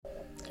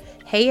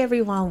Hey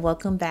everyone,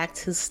 welcome back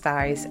to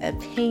Star's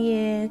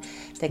Opinion,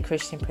 the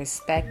Christian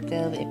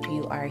perspective. If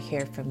you are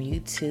here from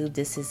YouTube,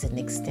 this is an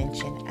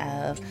extension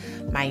of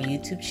my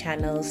YouTube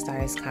channel,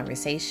 Star's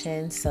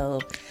Conversation.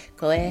 So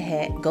go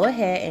ahead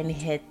and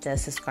hit the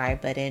subscribe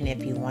button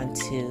if you want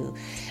to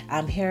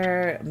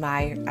hear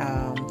my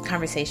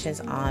conversations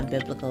on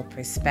biblical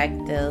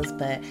perspectives.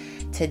 But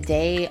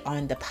today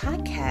on the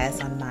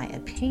podcast, on my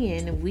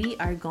opinion, we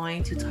are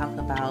going to talk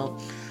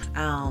about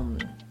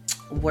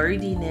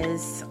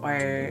worthiness,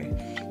 or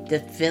the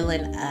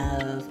feeling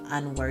of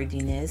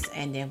unworthiness,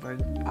 and then we're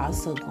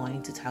also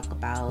going to talk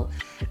about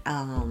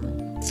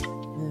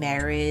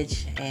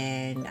marriage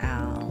and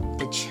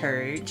the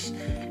church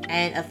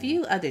and a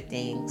few other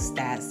things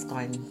that's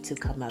going to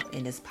come up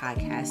in this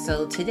podcast.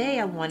 So today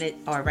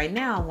right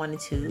now I wanted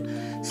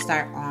to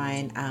start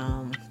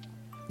on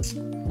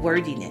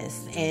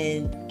worthiness.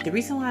 And the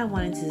reason why I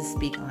wanted to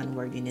speak on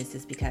worthiness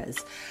is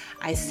because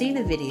I seen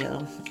a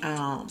video.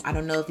 I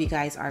don't know if you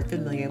guys are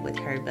familiar with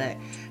her, but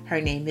her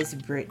name is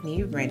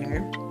Brittany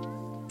Renner.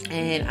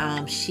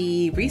 And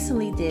she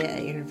recently did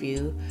an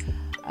interview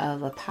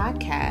of a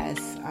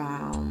podcast.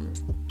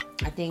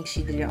 I think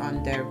she did it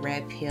on the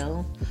Red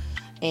Pill.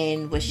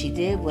 And what she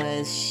did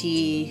was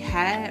she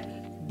had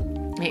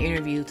an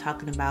interview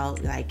talking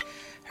about like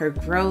her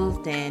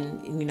growth and,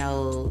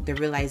 the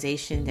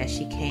realization that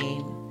she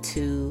came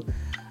to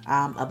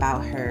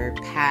about her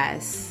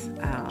past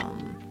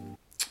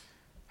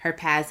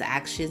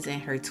actions in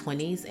her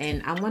 20s.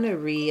 And I want to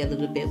read a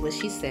little bit what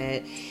she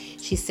said.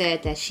 She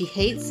said that she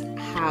hates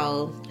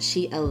how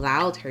she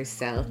allowed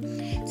herself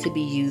to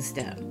be used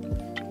up.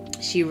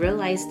 She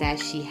realized that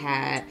she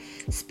had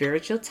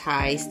spiritual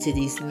ties to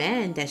these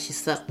men that she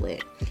slept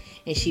with,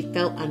 and she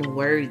felt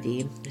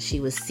unworthy. She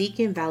was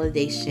seeking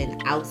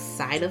validation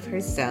outside of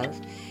herself.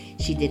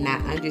 She did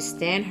not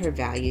understand her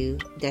value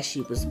that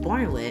she was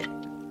born with.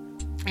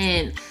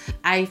 And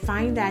I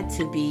find that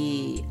to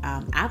be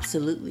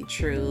absolutely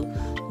true.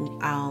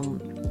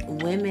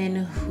 Women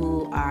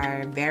who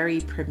are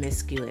very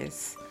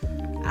promiscuous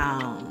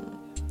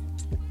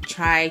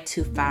try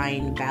to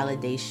find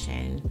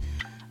validation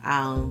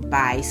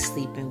by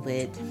sleeping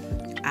with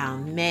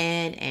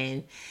men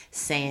and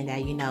saying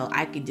that,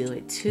 I could do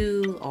it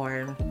too,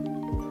 or,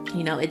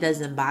 it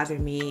doesn't bother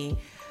me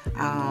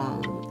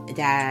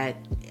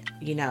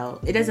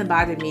it doesn't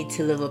bother me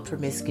to live a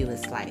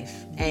promiscuous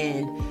life.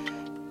 And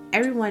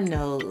everyone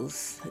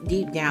knows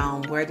deep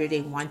down, whether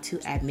they want to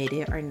admit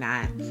it or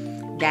not,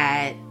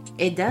 that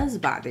it does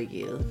bother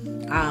you.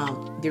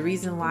 The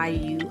reason why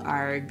you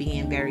are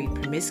being very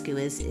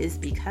promiscuous is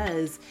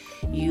because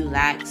you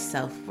lack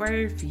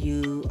self-worth,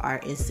 you are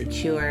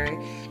insecure,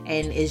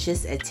 and it's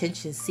just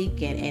attention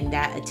seeking. And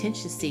that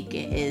attention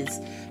seeking is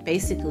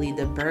basically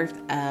the birth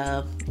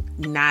of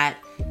not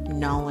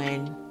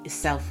knowing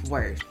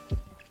self-worth,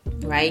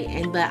 right?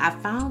 But I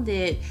found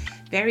it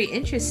very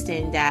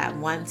interesting that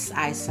once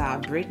I saw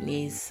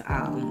Brittany's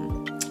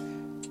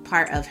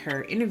part of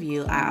her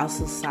interview, I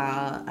also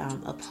saw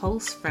a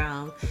post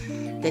from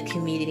the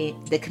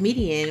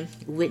comedian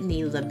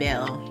Whitney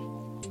LaBelle.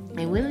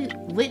 And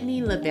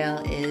Whitney LaBelle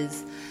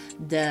is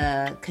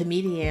the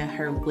comedian.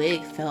 Her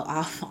wig fell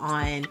off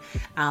on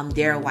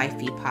their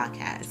Wifey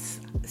podcast.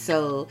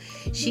 So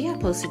she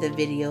had posted a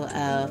video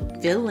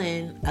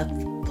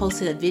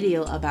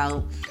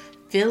about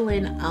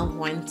feeling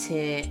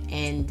unwanted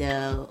and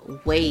the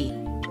weight,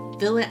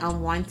 feeling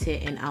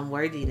unwanted and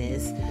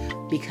unworthiness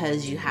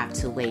because you have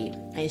to wait.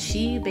 And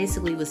she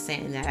basically was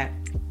saying that,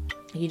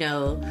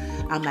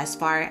 as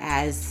far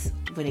as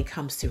when it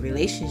comes to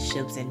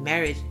relationships and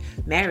marriage,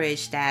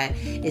 that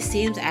it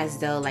seems as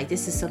though like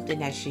this is something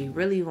that she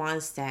really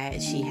wants,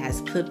 that she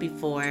has put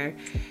before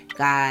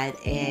God,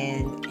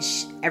 and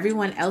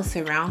everyone else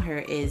around her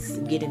is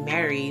getting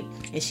married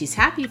and she's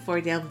happy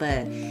for them,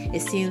 but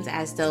it seems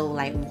as though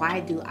like, why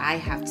do I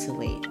have to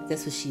wait?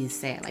 That's what she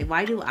said. Like,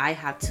 why do I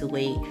have to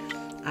wait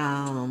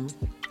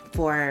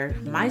for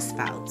my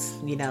spouse?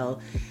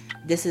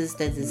 This is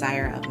the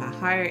desire of my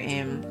heart,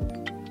 and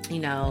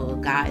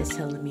God is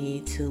telling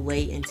me to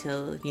wait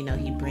until,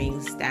 he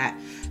brings that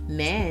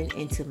man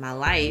into my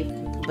life.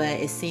 But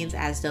it seems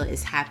as though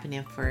it's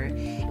happening for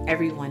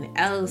everyone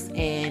else.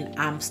 And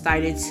I'm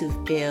starting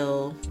to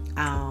feel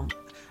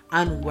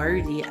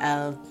unworthy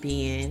of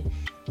being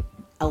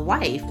a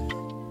wife.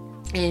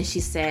 And she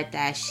said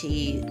that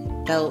she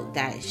felt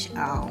that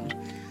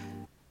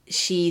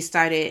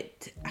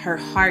her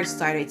heart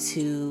started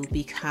to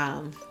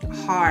become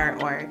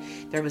hard, or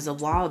there was a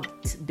wall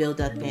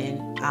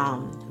building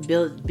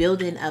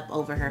up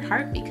over her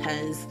heart,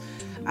 because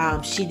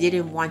she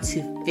didn't want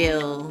to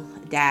feel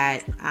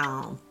that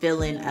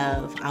feeling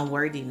of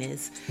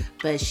unworthiness.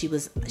 But she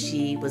was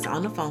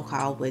on a phone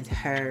call with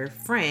her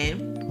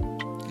friend,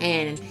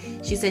 and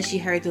she said she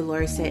heard the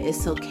Lord say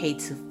it's okay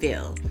to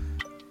feel.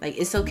 Like,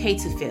 it's okay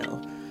to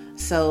feel.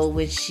 So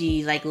when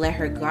she let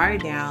her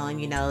guard down,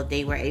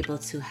 they were able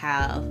to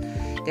have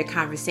their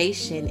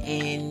conversation,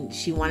 and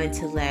she wanted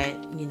to let,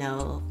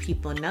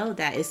 people know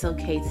that it's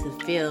okay to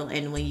feel.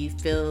 And when you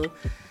feel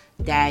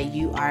that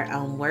you are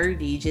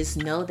unworthy, just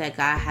know that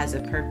God has a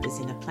purpose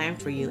and a plan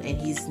for you, and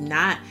He's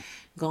not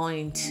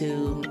going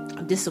to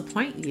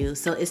disappoint you.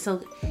 So it's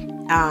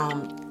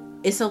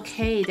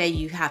okay that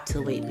you have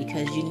to wait,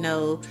 because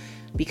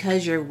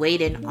because you're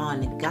waiting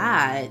on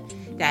God,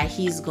 that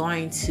He's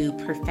going to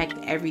perfect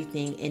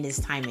everything in His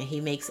time, and He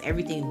makes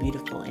everything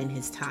beautiful in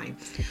His time.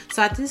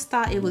 So I just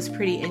thought it was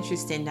pretty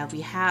interesting that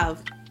we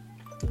have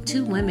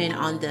two women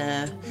on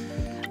the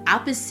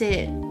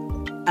opposite.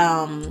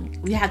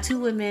 We have two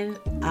women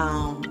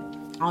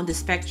on the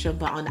spectrum,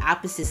 but on the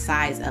opposite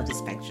sides of the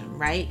spectrum,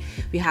 right?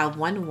 We have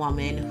one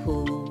woman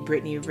who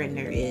Brittany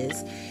Renner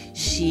is.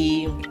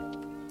 She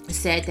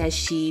said that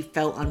she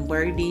felt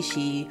unworthy.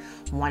 She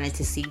wanted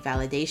to seek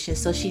validation.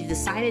 So she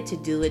decided to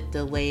do it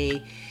the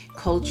way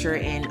culture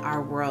and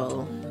our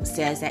world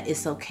says that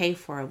it's okay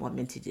for a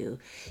woman to do.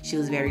 She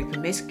was very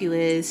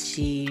promiscuous.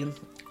 She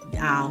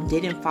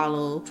didn't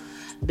follow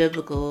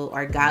biblical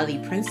or godly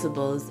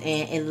principles,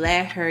 and it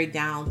led her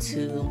down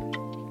to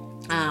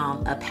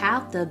a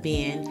path of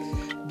being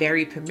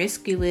very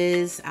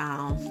promiscuous,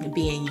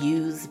 being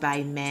used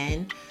by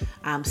men,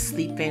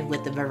 sleeping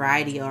with a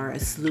variety or a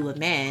slew of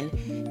men,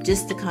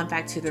 just to come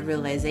back to the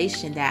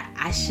realization that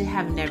I should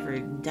have never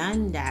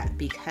done that,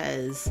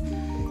 because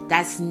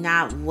that's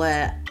not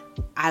what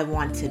I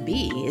want to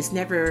be.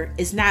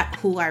 It's not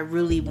who I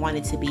really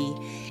wanted to be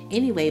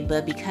anyway,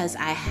 but because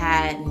I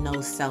had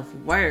no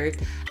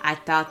self-worth, I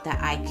thought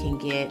that I can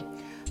get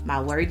my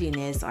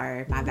worthiness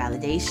or my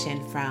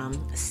validation from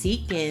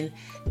seeking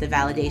the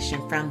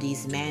validation from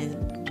these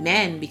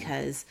men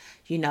because,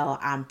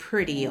 I'm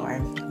pretty, or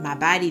my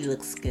body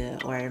looks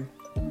good, or,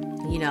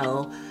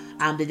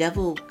 the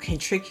devil can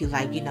trick you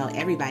like,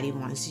 everybody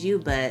wants you,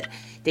 but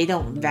they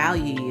don't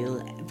value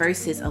you,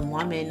 versus a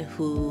woman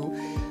who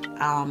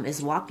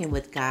is walking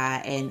with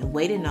God and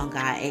waiting on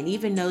God. And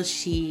even though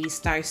she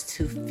starts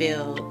to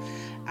feel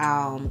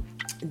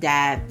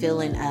that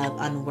feeling of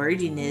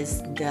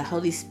unworthiness, the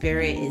Holy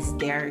Spirit is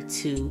there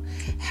to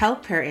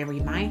help her and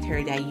remind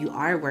her that you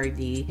are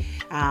worthy.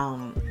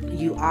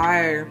 You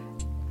are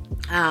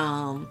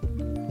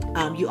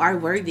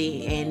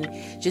worthy,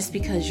 and just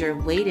because you're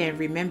waiting,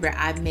 remember,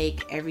 I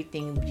make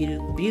everything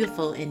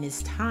beautiful in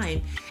this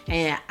time,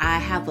 and I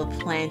have a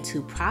plan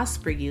to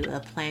prosper you, a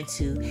plan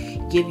to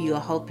give you a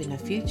hope in the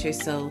future.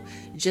 So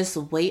just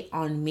wait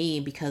on me,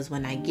 because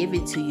when I give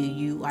it to you,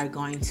 you are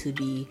going to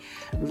be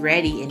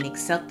ready and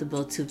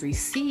acceptable to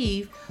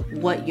receive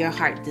what your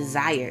heart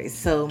desires.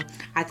 So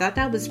I thought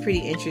that was pretty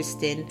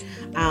interesting.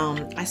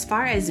 As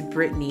far as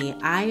Brittany,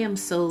 I am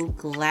so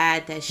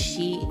glad that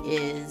she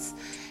is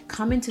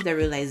coming to the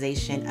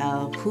realization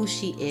of who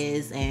she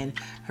is and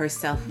her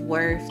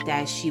self-worth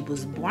that she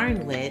was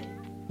born with,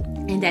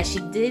 and that she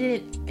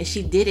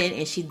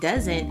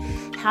doesn't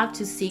have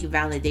to seek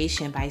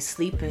validation by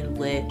sleeping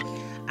with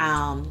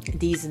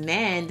these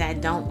men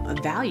that don't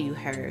value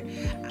her.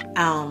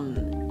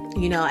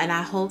 And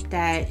I hope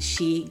that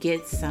she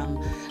gets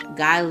some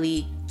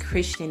godly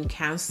Christian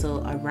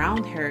counsel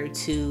around her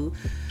to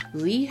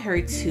lead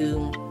her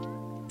to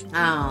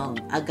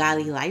a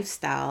godly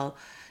lifestyle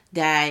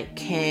that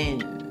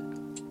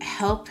can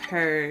help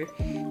her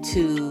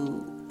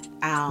to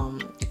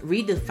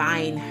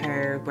redefine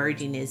her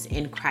worthiness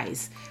in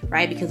Christ,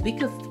 right? Because we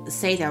could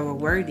say that we're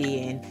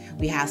worthy and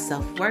we have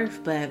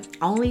self-worth, but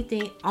only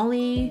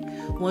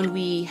when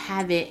we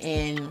have it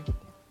in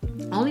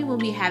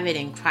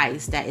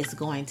Christ that it's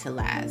going to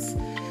last.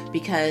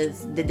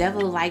 Because the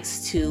devil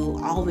likes to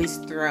always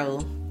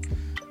throw,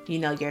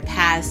 your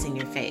past in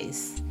your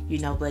face.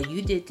 But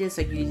you did this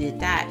or you did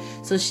that.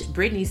 So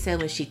Brittany said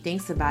when she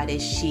thinks about it,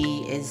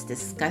 she is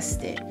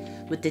disgusted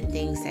with the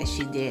things that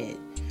she did,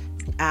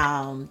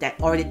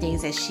 or the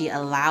things that she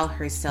allowed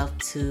herself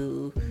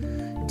to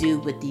do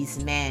with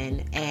these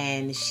men.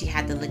 And she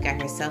had to look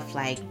at herself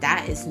like,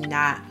 that is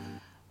not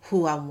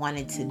who I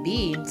wanted to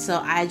be.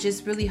 So I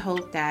just really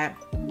hope that,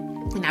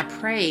 and I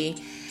pray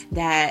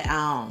that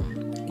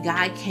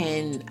God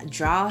can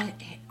draw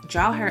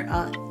her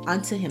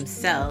unto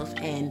Himself,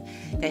 and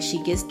that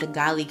she gets the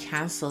godly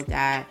counsel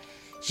that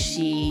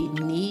she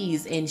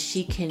needs, and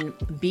she can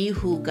be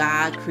who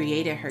God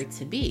created her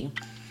to be.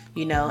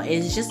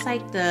 It's just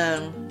like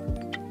the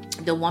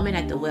woman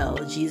at the well.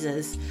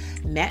 Jesus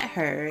met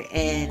her,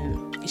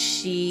 and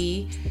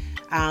she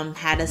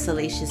had a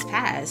salacious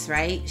past,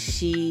 right?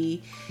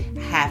 She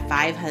had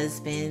 5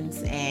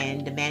 husbands,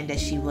 and the man that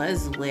she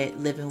was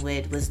living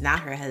with was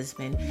not her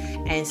husband.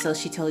 And so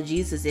she told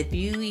Jesus, if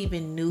you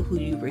even knew who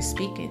you were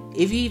speaking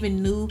to,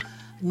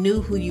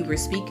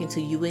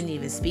 you wouldn't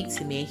even speak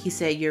to me. And He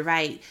said, you're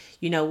right.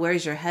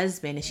 Where's your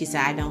husband? And she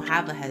said, I don't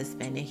have a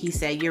husband. And He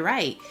said, you're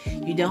right.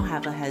 You don't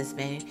have a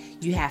husband.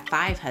 You have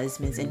 5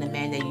 husbands, and the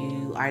man that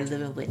you are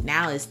living with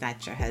now is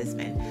not your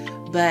husband.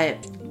 But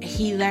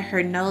He let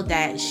her know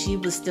that she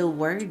was still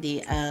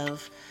worthy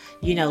of,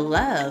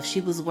 love. She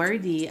was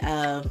worthy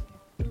of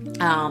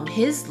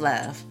His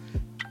love.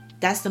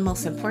 That's the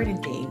most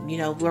important thing.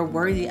 We're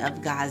worthy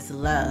of God's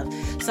love.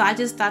 So I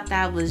just thought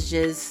that was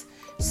just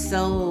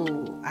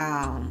so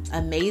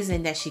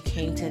amazing that she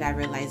came to that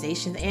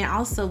realization. And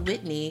also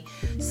Whitney,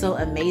 so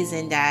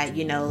amazing that,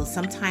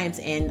 sometimes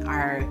in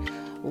our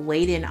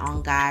waiting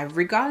on God,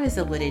 regardless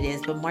of what it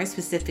is, but more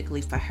specifically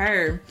for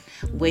her,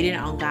 waiting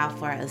on God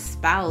for a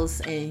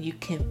spouse, and you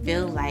can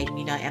feel like,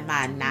 am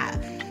I not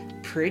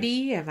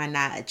pretty? Am I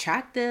not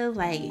attractive?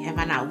 Like, am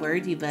I not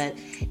worthy? But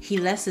he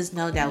lets us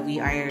know that we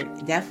are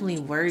definitely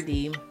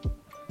worthy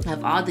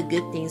of all the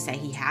good things that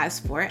he has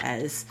for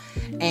us.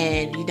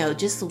 And,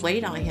 just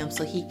wait on him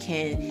so he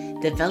can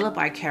develop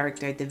our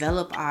character,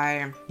 develop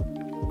our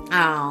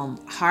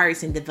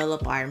hearts, and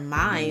develop our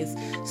minds.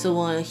 So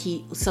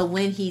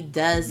when he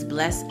does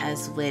bless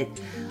us with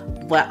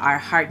what our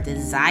heart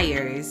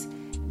desires,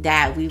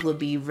 that we will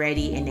be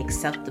ready and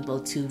acceptable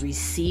to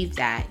receive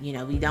that.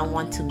 We don't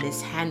want to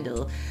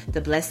mishandle the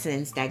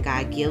blessings that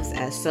God gives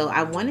us. So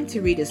I wanted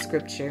to read a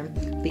scripture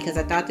because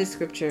I thought this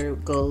scripture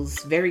goes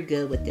very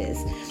good with this.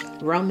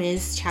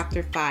 Romans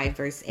chapter 5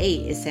 verse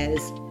 8, it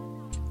says,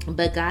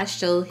 "But God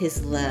showed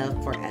his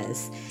love for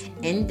us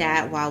in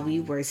that while we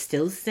were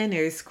still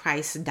sinners,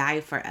 Christ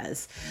died for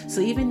us."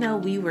 So even though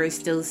we were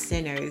still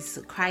sinners,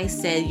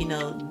 Christ said,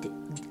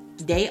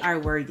 they are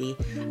worthy.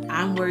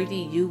 I'm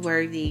worthy, you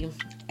worthy.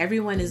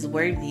 Everyone is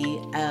worthy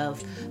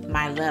of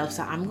my love.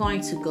 So I'm going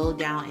to go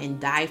down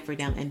and die for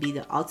them and be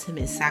the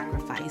ultimate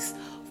sacrifice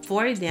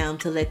for them,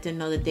 to let them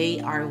know that they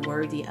are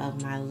worthy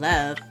of my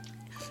love,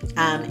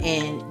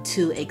 and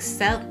to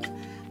accept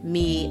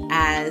me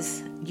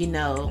as,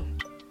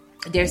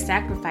 their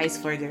sacrifice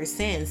for their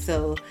sins.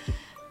 So,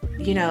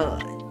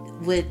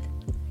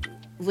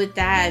 with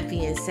that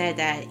being said,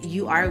 that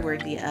you are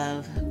worthy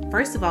of,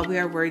 first of all, we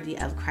are worthy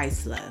of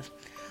Christ's love.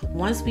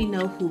 Once we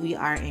know who we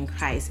are in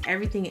Christ,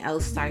 everything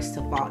else starts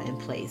to fall in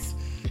place.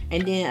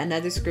 And then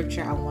another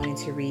scripture I wanted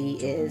to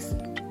read is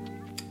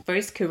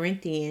 1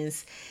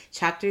 Corinthians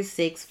chapter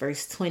 6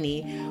 verse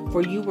 20,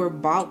 "For you were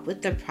bought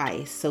with a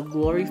price, so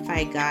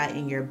glorify God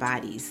in your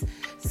bodies."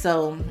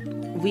 So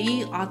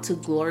we ought to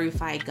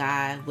glorify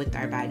God with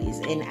our bodies.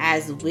 And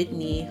as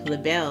Whitney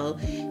LaBelle,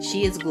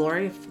 she is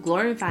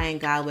glorifying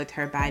God with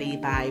her body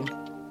by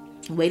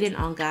waiting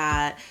on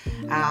God,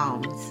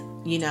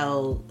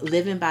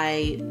 living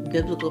by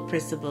biblical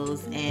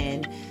principles,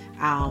 and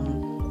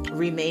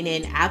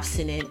remaining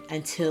abstinent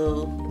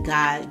until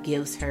God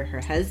gives her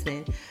her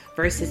husband.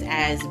 Versus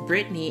as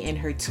Brittany in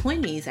her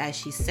 20s, as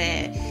she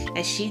said,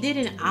 that she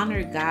didn't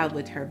honor God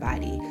with her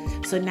body.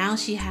 So now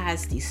she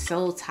has these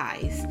soul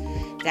ties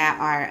that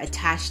are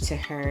attached to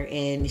her,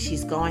 and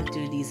she's going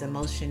through these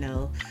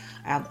emotional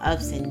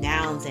ups and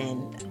downs,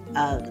 and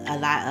a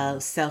lot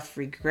of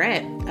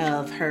self-regret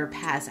of her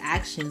past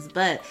actions.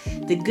 But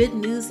the good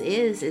news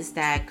is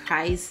that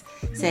Christ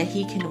said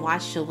he can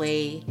wash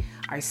away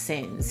our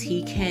sins.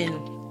 He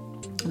can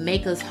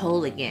make us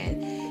whole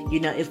again,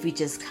 if we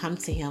just come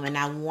to him. And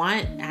I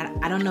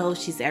don't know if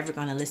she's ever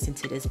going to listen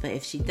to this, but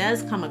if she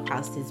does come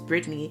across this,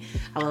 Brittany,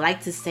 I would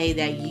like to say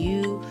that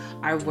you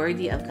are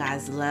worthy of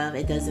God's love.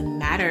 It doesn't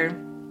matter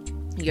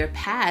your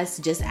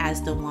past, just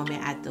as the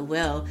woman at the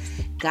well.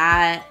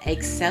 God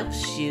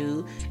accepts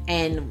you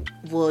and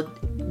will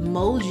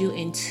mold you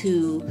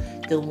into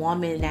the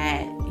woman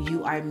that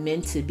you are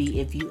meant to be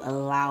if you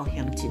allow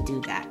him to do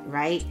that,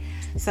 right?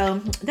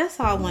 So that's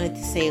all I wanted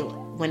to say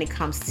when it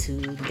comes to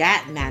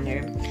that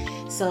matter.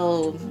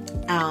 So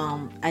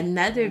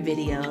another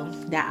video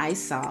that I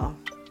saw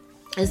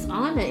is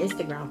on the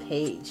Instagram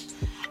page.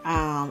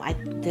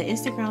 The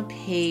Instagram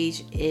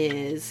page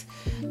is,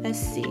 let's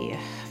see,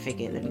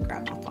 let me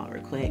grab my phone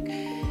real quick.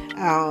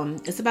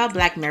 It's about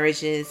black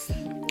marriages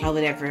or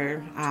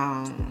whatever,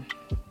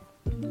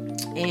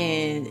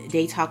 and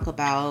they talk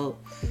about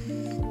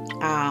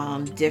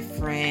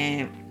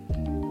different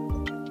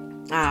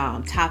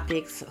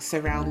topics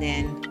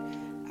surrounding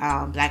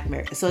black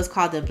marriage. So it's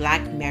called the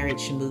Black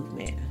Marriage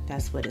Movement.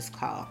 That's what it's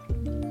called.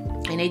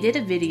 And they did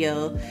a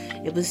video.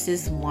 It was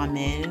this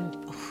woman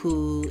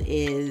who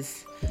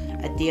is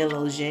a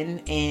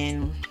theologian,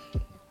 and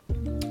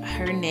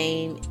her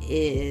name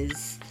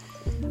is,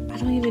 I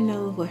don't even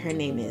know what her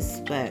name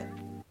is, but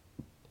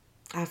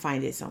I'll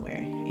find it somewhere.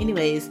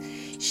 Anyways,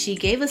 she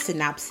gave a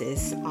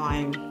synopsis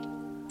on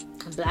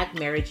black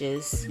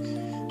marriages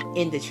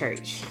in the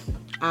church.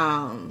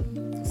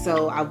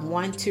 So I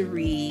want to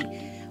read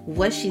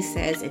what she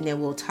says, and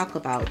then we'll talk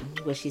about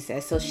what she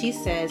says. So she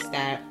says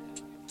that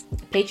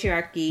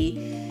patriarchy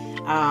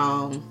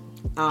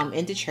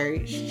in the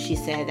church, she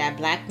said that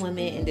black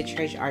women in the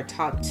church are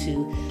taught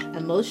to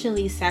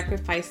emotionally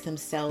sacrifice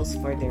themselves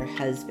for their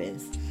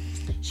husbands.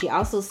 She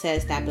also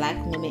says that black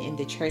women in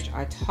the church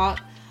are taught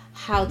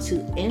how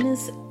to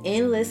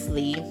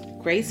endlessly,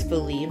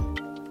 gracefully,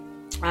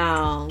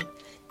 how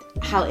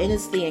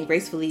innocently and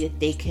gracefully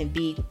they can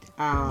be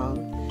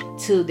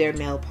to their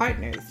male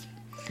partners.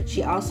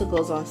 She also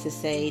goes on to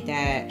say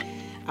that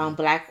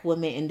black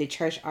women in the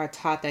church are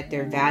taught that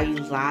their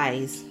value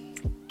lies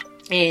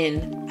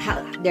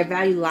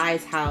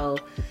how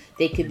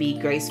they could be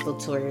graceful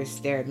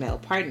towards their male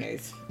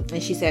partners.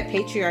 And she said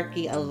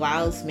patriarchy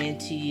allows men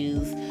to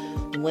use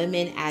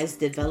women as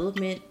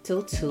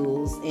developmental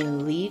tools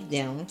and leave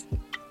them.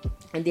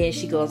 And then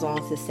she goes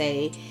on to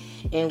say,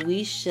 and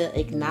we should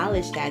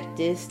acknowledge that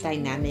this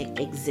dynamic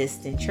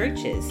exists in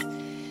churches.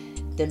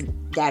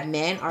 That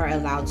men are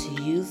allowed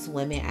to use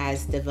women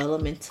as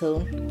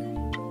developmental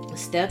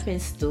stepping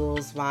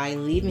stools while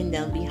leaving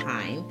them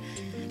behind.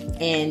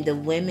 And the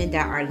women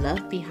that are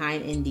left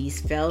behind in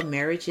these failed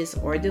marriages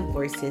or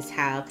divorces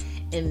have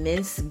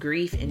immense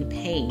grief and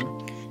pain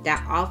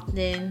that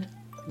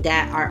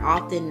are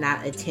often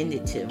not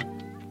attended to.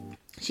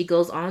 She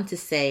goes on to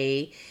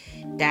say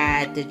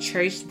that the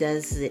church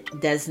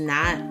does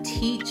not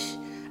teach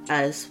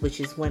us, which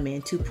is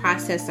women, to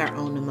process our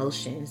own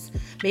emotions.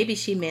 Maybe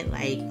she meant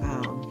like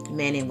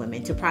men and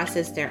women to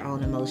process their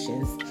own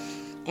emotions,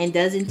 and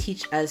doesn't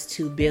teach us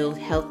to build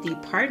healthy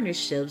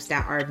partnerships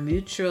that are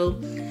mutual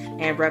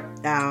and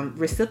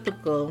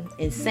reciprocal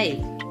and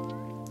safe.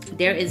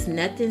 There is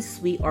nothing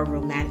sweet or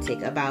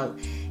romantic about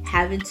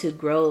having to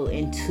grow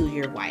into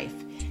your wife.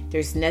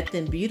 There's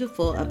nothing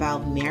beautiful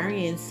about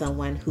marrying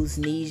someone whose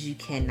needs you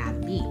cannot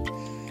meet.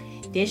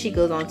 Then she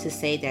goes on to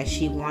say that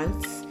she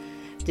wants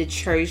the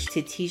church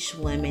to teach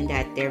women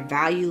that their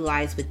value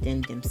lies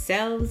within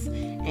themselves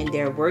and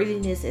their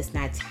worthiness is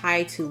not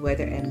tied to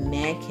whether a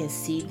man can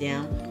see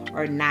them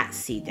or not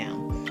see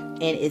them.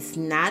 And it's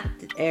not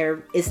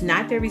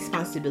their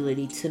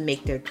responsibility to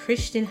make their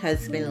Christian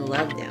husband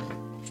love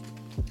them.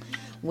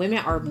 Women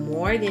are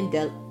more than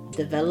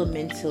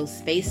developmental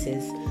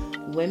spaces.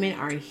 Women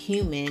are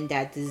human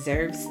that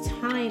deserves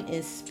time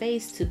and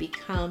space to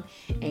become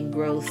and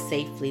grow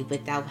safely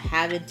without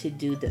having to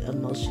do the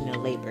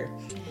emotional labor.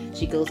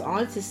 She goes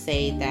on to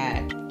say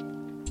that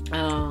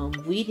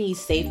we need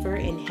safer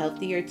and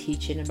healthier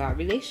teaching about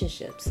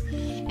relationships,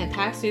 and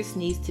pastors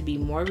need to be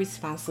more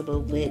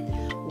responsible with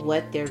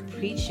what they're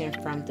preaching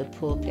from the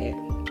pulpit.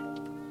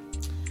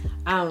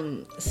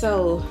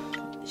 So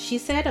she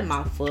said a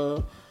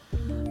mouthful,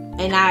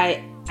 and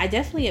I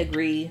definitely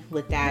agree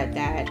with that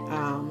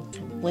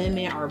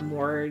women are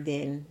more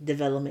than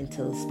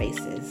developmental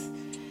spaces,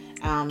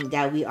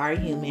 that we are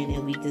human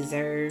and we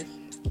deserve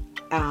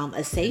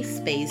a safe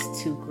space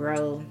to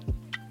grow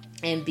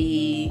and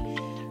be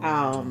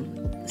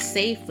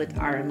safe with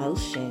our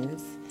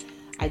emotions.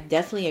 I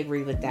definitely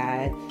agree with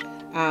that.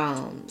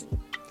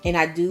 And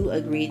I do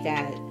agree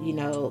that,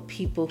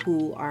 people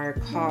who are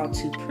called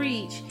to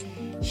preach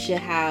should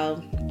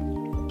have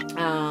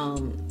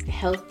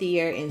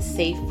healthier and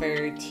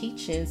safer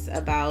teachings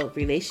about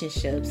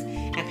relationships,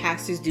 and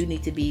pastors do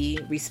need to be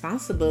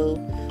responsible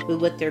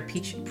with what they're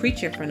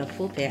preaching from the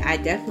pulpit. I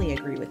definitely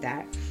agree with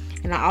that.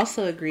 And I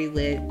also agree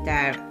with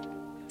that.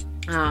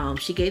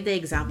 She gave the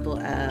example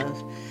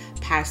of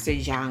Pastor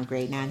John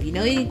Gray. Now,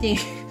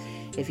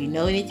 if you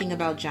know anything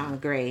about John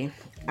Gray,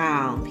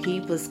 he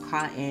was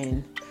caught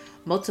in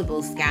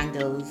multiple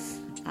scandals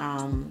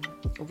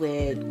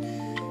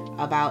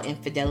about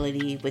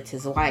infidelity with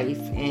his wife,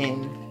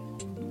 and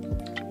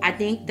I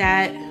think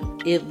that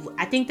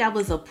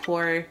was a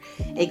poor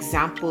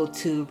example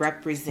to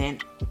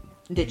represent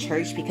the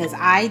church, because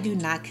I do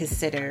not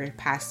consider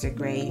Pastor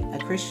Gray a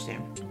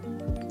Christian.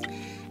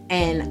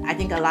 And I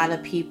think a lot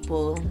of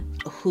people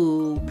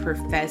who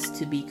profess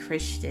to be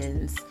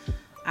Christians,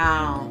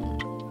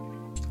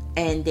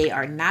 and they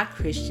are not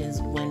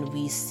Christians, when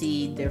we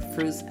see the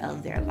fruits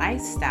of their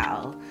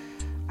lifestyle,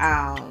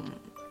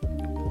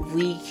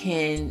 we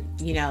can,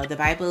 the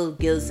Bible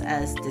gives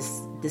us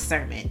this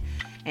discernment,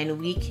 and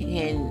we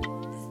can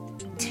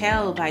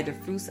tell by the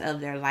fruits of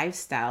their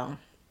lifestyle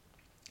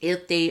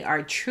if they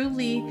are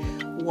truly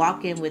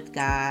walking with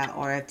God,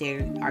 or if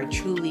they are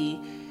truly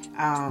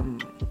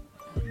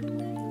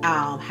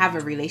have a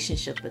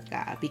relationship with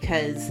God.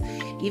 Because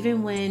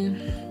even when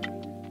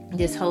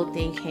this whole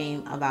thing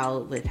came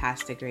about with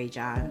Pastor Gray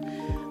John,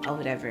 or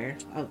whatever,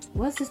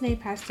 what's his name,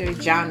 Pastor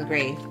John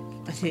Gray,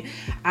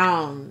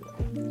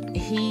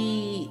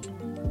 he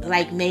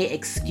made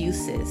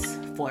excuses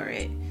for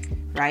it,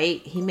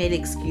 right? He made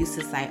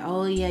excuses like,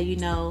 oh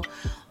yeah,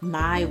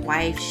 my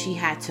wife, she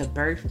had to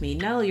birth me.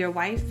 No, your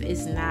wife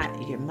is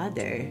not your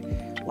mother.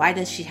 Why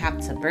does she have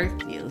to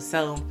birth you?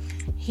 So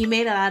he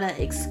made a lot of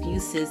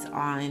excuses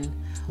on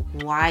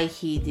why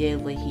he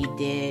did what he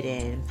did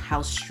and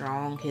how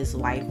strong his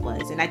wife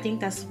was. And I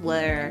think that's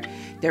where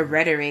the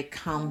rhetoric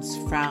comes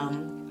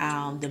from,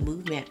 the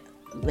movement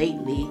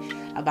lately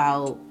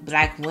about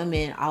Black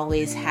women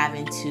always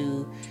having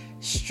to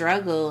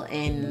struggle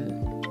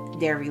in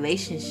their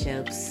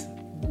relationships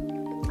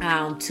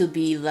to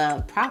be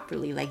loved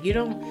properly. Like, you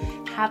don't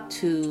have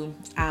to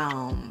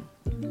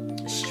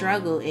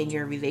struggle in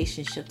your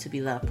relationship to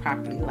be loved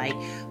properly. Like,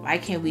 why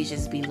can't we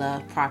just be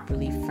loved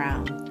properly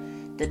from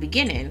the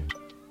beginning?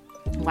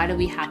 Why do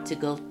we have to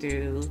go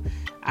through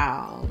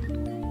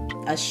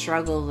a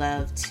struggle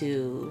love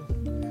to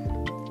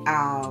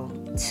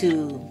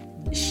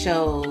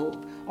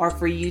show, or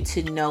for you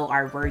to know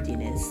our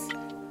worthiness?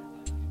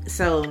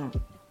 So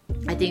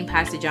I think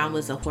Pastor John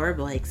was a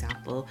horrible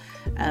example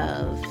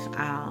of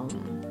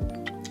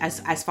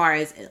as far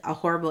as a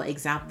horrible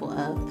example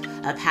of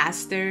a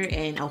pastor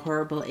and a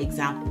horrible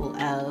example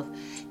of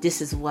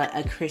this is what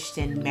a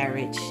Christian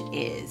marriage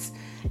is.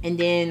 And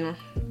then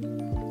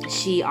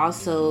she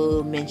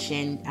also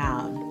mentioned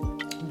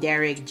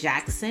Derek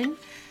Jackson.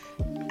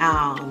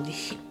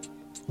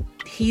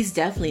 He's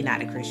definitely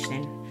not a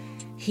Christian.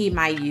 He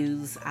might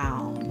use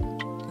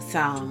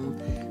some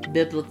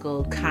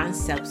biblical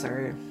concepts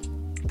or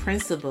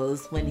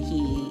principles when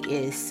he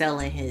is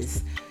selling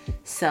his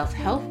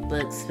self-help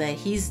books, but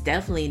he's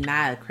definitely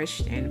not a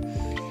Christian.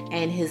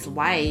 And his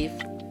wife,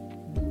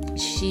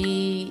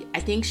 I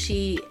think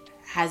she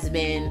has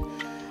been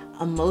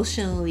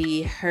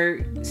emotionally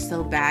hurt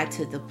so bad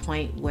to the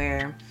point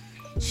where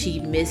she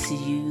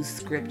misused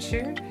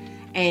scripture.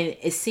 And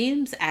it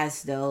seems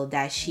as though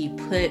that she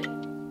put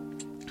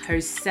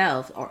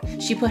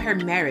her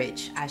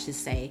marriage, I should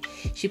say.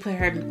 She put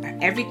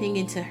everything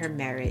into her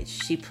marriage.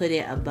 She put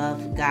it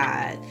above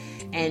God.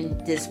 And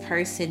this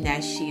person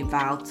that she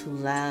vowed to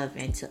love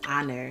and to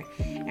honor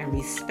and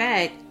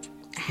respect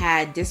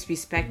had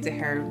disrespected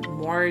her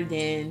more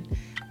than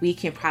we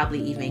can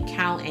probably even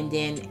count. And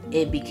then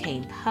it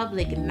became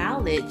public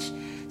knowledge.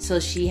 So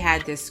she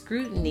had the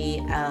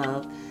scrutiny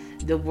of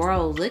the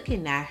world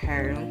looking at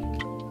her.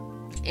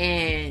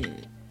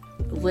 And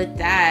with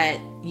that,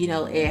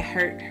 it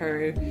hurt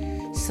her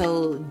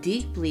so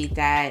deeply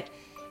that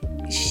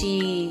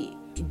she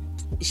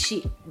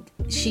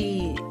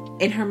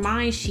in her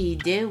mind, she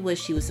did what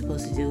she was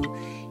supposed to do,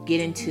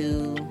 get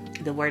into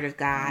the Word of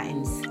God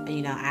and,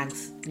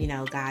 ask,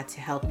 God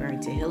to help her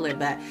and to heal her.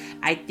 But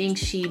I think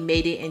she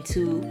made it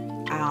into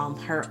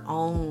her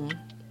own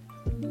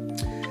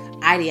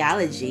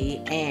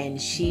ideology,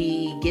 and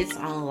she gets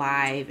on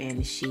live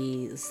and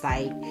she's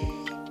like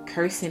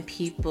cursing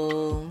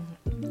people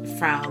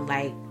from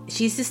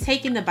she's just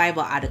taking the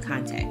Bible out of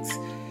context.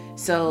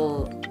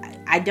 So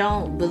I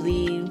don't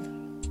believe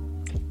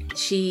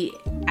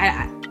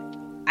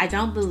I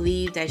don't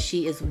believe that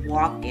she is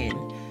walking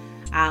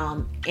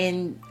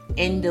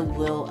in the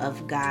will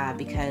of God,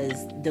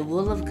 because the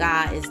will of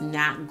God is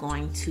not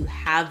going to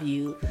have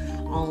you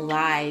on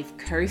live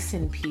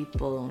cursing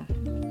people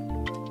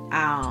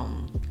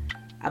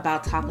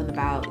about talking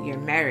about your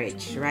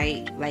marriage,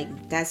 right?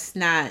 That's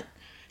not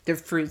the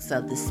fruits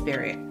of the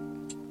Spirit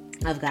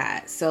of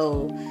God.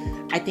 So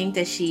I think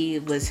that she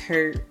was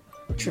hurt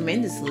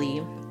tremendously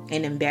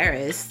and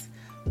embarrassed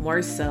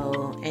more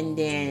so. And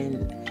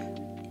then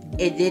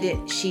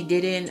she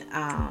didn't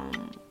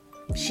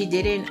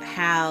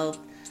have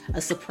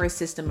a support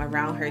system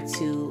around her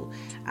to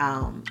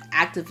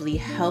actively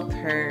help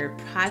her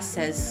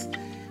process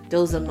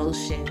those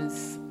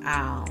emotions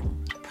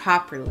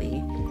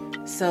properly.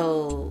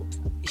 So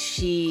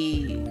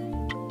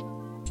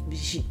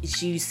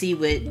you see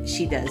what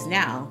she does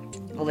now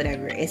or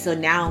whatever. And so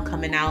now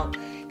coming out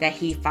that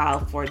he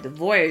filed for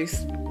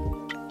divorce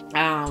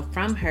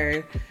from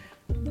her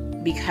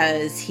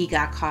because he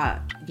got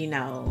caught,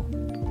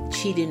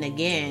 cheating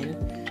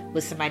again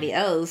with somebody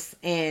else.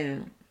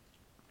 And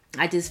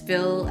I just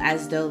feel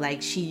as though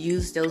she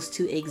used those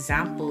two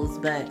examples,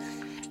 but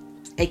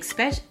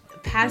especially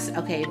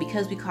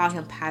because we call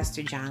him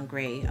Pastor John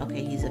Gray.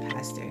 Okay, he's a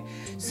pastor.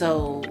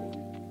 So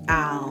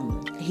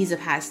he's a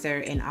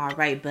pastor and all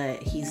right,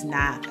 but he's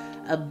not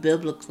a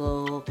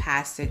biblical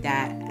pastor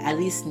that, at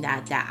least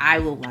not that I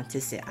will want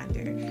to sit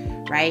under,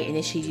 right? And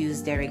then she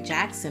used Derek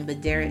Jackson,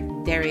 but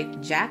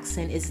Derek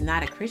Jackson is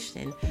not a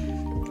Christian.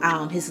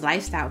 His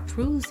lifestyle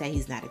proves that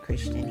he's not a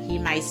Christian. He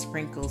might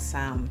sprinkle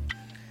some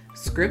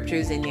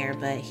scriptures in there,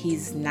 but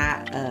he's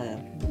not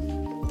a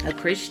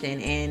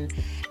Christian. And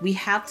we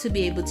have to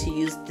be able to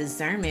use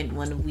discernment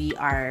when we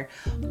are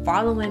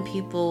following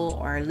people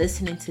or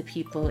listening to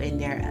people in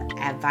their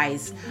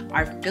advice.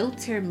 Our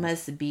filter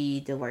must be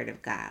the Word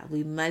of God.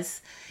 We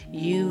must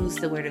use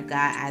the Word of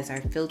God as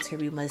our filter.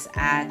 We must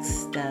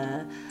ask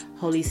the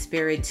Holy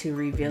Spirit to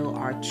reveal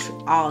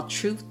all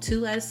truth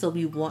to us, so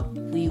we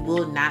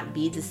will not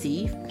be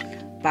deceived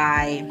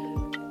by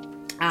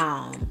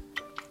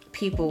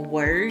people's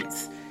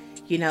words.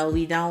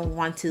 We don't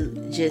want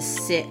to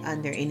just sit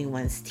under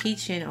anyone's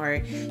teaching or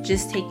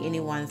just take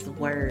anyone's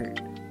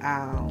word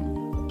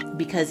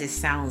because it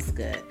sounds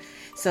good.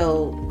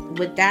 So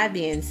with that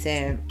being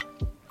said,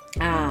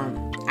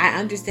 I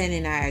understand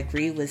and I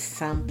agree with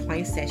some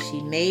points that she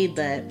made,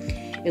 but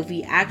if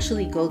we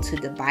actually go to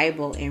the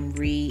Bible and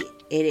read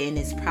it in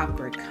its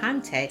proper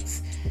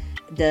context,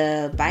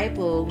 the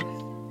Bible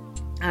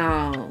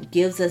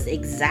gives us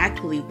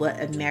exactly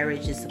what a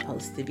marriage is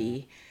supposed to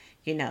be.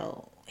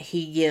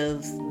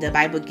 The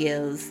Bible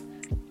gives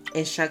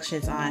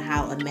instructions on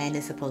how a man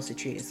is supposed to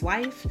treat his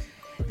wife.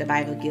 The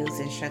Bible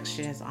gives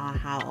instructions on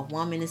how a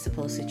woman is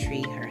supposed to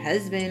treat her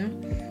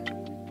husband.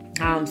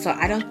 So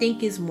I don't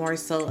think it's more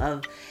so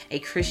of a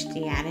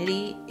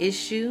Christianity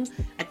issue.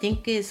 I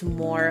think it's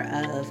more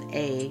of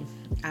a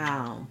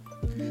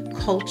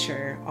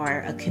culture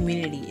or a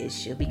community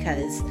issue,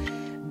 because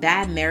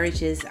bad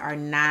marriages are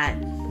not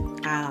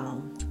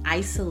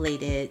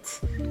isolated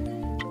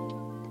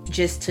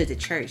just to the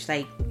church.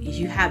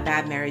 you have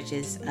bad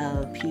marriages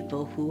of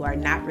people who are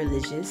not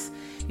religious.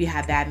 You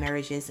have bad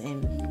marriages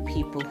in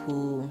people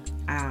who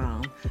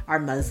are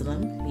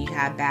Muslim. You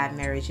have bad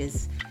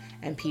marriages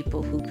and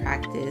people who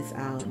practice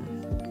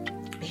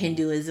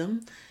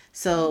Hinduism.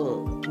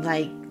 So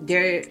like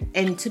there,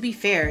 and to be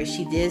fair,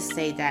 she did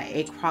say that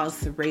it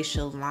crossed the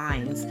racial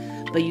lines,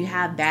 but you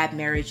have bad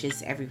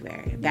marriages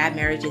everywhere. Bad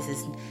marriages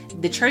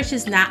the church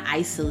is not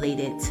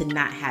isolated to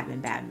not having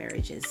bad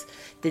marriages.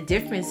 The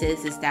difference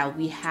is that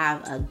we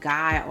have a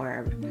guide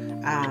or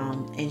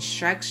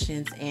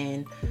instructions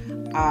in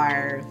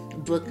our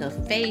book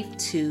of faith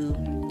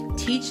to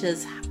teach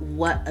us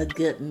what a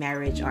good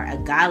marriage or a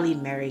godly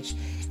marriage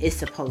is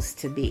supposed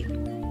to be.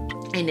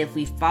 And if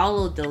we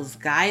follow those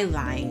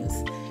guidelines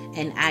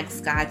and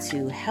ask God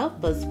to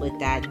help us with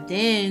that,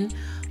 then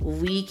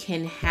we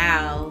can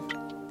have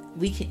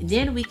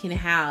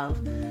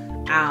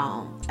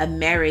a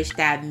marriage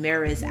that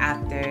mirrors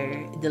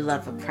after the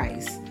love of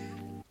Christ.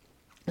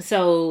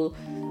 So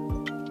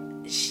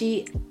when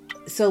she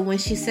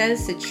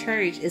says the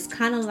church, it's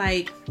kind of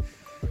like,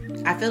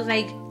 I feel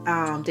like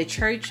the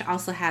church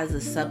also has a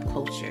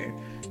subculture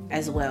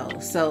as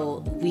well.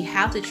 So we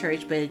have the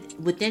church, but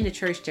within the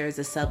church there is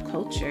a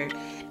subculture.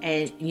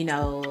 And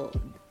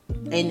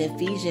in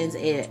Ephesians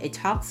it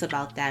talks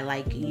about that,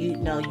 like, you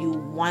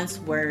once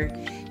were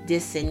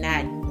this and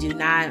that, do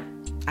not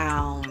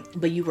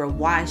but you were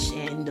washed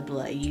in the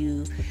blood,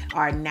 you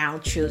are now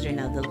children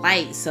of the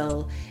light.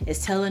 So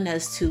it's telling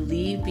us to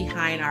leave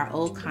behind our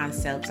old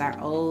concepts, our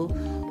old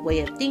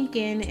way of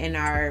thinking, and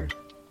our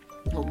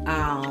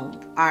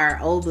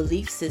old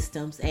belief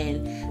systems,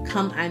 and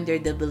come under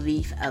the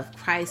belief of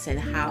Christ and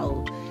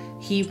how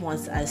he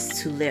wants us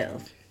to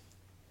live.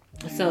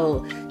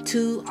 So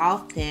too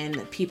often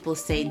people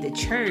say the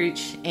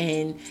church,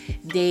 and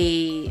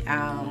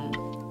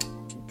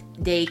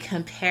they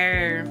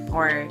compare,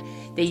 or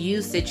they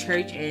use the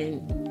church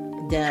in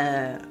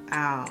the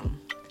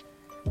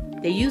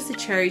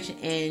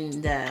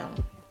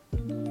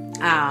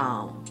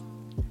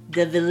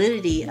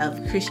validity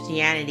of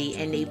Christianity,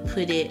 and they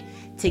put it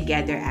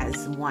together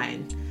as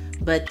one.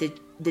 But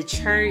the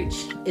church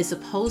is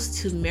supposed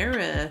to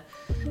mirror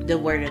the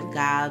word of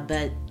God,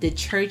 but the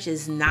church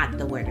is not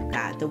the word of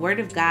God. The word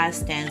of God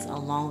stands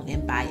alone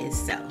and by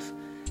itself.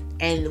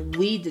 And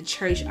we, the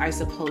church, are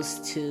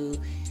supposed to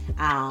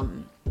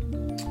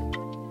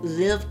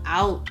live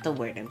out the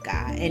word of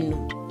God.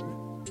 And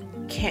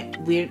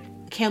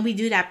can we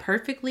do that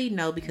perfectly?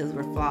 No, because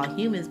we're flawed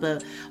humans.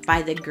 But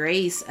by the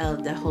grace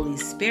of the Holy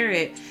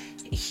Spirit,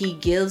 he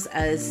gives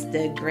us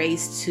the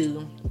grace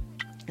to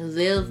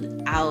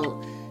live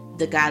out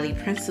the godly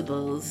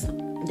principles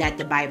that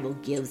the Bible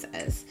gives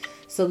us.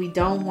 So we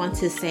don't want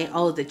to say,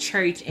 oh, the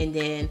church, and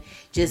then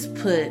just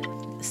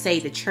say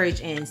the church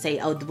and say,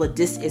 oh, well,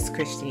 this is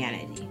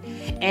Christianity.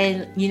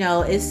 And,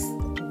 it's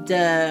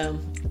the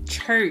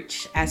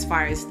church, as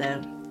far as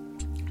the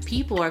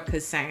people are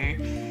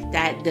concerned,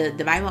 that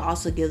the Bible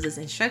also gives us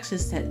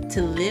instructions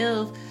to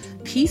live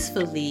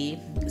peacefully,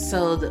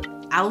 so the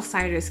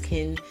outsiders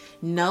can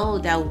know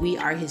that we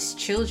are his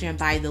children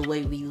by the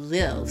way we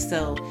live.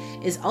 So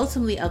it's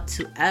ultimately up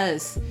to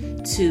us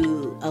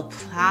to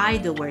apply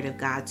the word of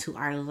God to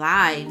our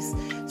lives,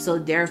 so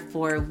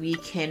therefore we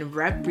can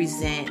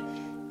represent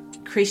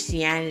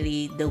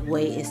Christianity the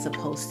way it's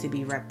supposed to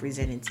be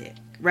represented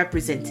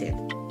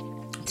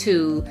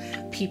to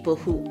people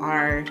who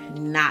are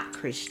not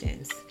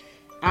Christians.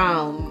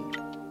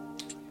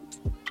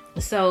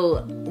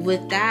 So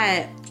with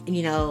that,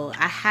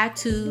 I had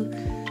to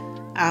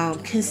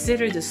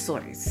consider the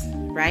source,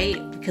 right?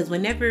 Because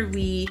whenever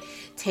we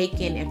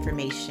take in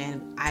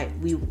information,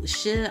 we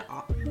should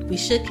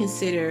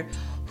consider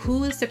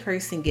who is the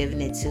person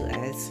giving it to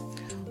us,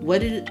 what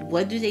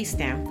do they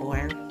stand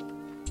for,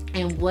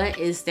 and what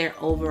is their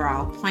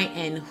overall point,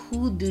 and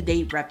who do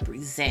they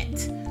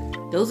represent.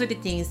 Those are the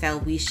things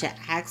that we should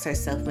ask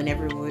ourselves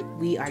whenever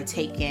we are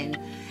taking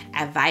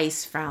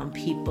advice from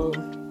people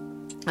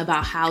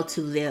about how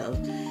to live.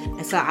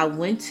 And so I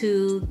went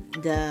to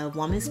the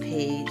woman's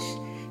page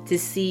to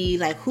see,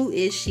 like, who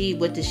is she,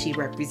 what does she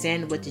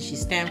represent, what does she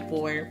stand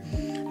for,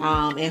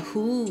 and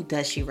who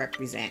does she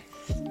represent.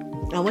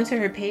 I went to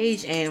her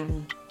page,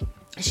 and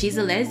she's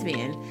a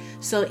lesbian.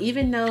 So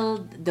even though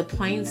the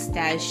points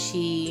that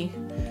she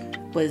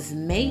was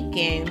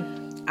making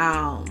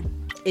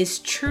is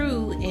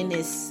true in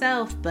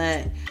itself,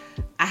 but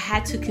I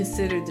had to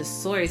consider the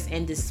source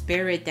and the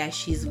spirit that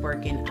she's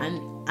working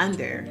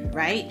under,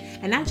 right?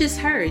 And not just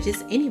her,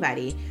 just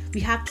anybody.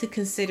 We have to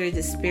consider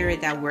the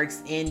spirit that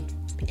works in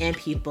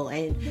people,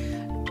 and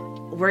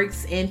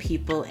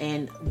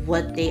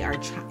what they are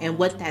and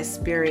what that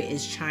spirit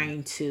is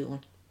trying to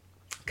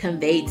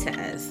convey to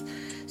us.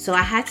 So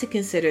I had to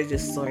consider the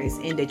source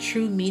and the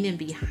true meaning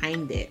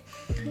behind it.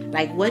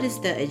 Like, what is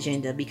the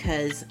agenda?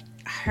 Because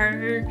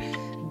her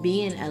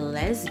being a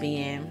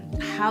lesbian,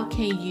 how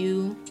can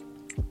you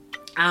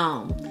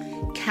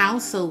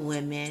counsel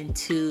women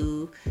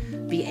to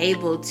be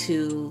able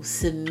to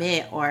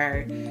submit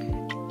or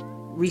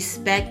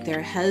respect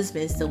their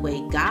husbands the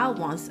way God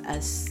wants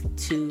us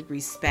to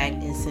respect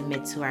and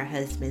submit to our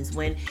husbands,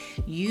 when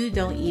you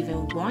don't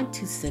even want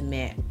to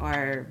submit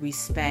or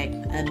respect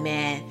a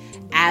man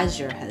as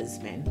your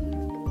husband.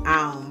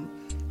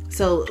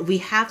 So we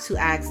have to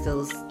ask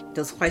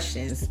those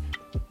questions,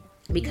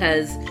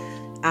 because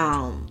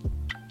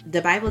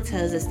the Bible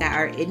tells us that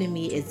our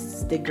enemy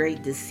is the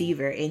great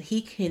deceiver, and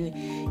he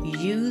can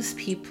use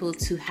people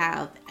to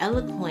have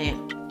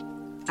eloquent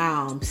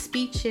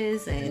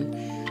speeches and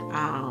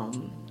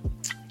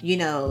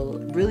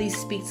really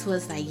speak to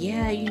us like,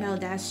 yeah,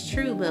 that's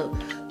true. But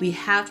we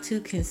have to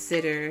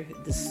consider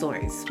the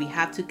source. We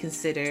have to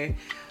consider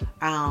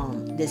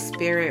the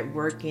spirit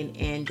working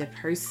in the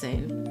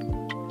person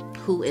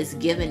who is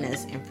giving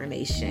us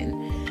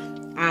information.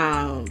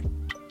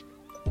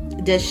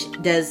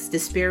 Does the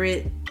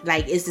spirit,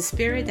 like, is the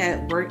spirit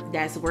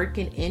that's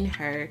working in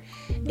her,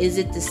 is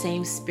it the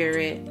same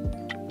spirit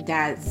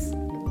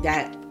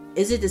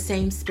is it the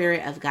same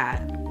spirit of God?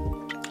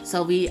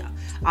 So we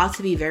ought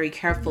to be very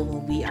careful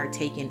when we are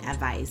taking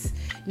advice.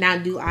 Now,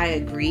 do I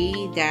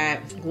agree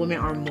that women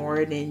are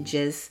more than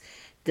just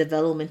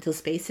developmental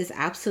spaces?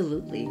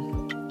 Absolutely.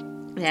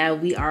 Yeah,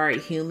 we are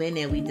human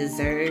and we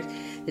deserve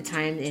the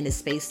time and the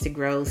space to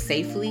grow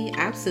safely.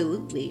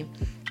 Absolutely.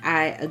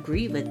 I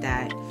agree with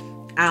that.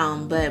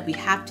 But we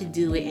have to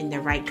do it in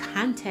the right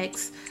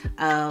context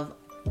of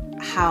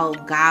how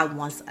God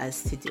wants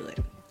us to do it.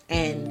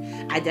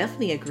 And I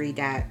definitely agree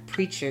that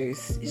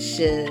preachers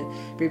should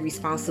be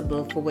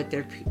responsible for what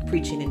they're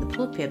preaching in the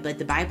pulpit. But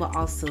the Bible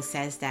also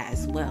says that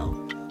as well,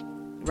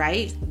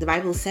 right? The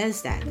Bible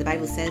says that. The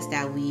Bible says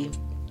that we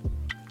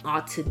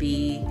ought to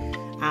be,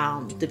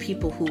 the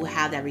people who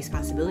have that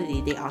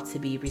responsibility, they ought to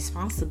be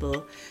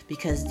responsible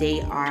because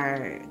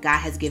God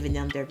has given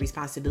them the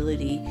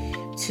responsibility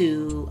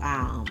to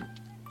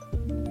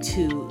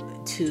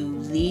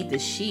lead the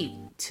sheep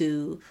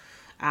to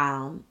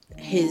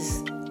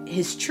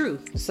his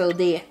truth. So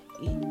they,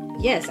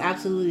 yes,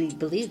 absolutely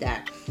believe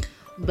that.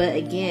 But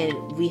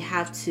again, we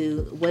have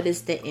to, what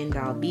is the end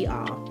all be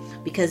all?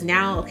 Because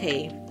now,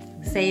 okay,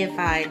 say if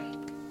I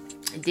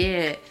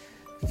did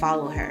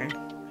follow her,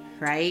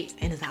 right?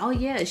 And it's like, oh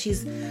yeah,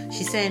 she's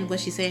saying what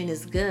she's saying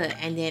is good.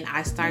 And then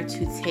I start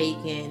to take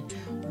in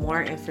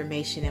more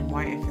information and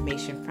more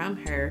information from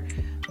her,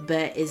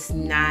 but it's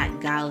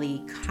not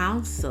godly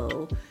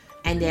counsel.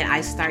 And then I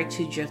start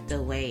to drift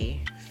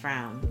away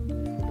from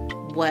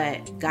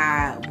what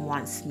God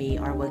wants me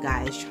or what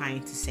God is trying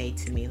to say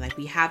to me. Like,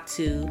 we have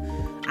to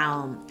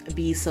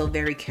be so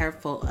very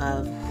careful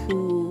of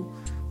who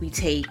we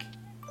take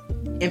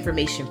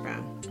information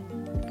from.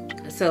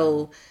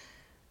 So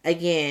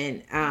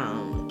again,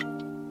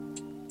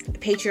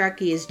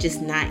 patriarchy is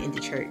just not in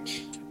the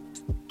church.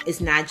 It's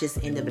not just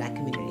in the Black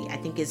community. I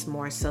think it's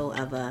more so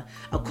of a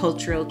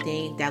cultural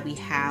thing that we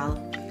have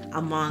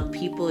among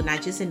people,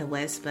 not just in the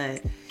West,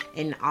 but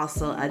in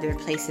also other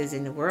places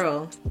in the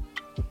world.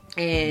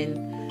 And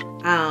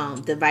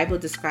the Bible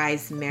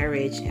describes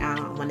marriage, I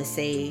want to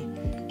say,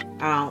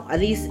 at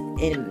least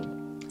in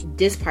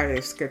this part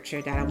of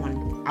scripture that I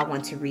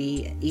want to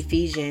read,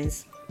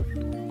 Ephesians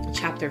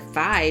chapter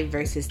 5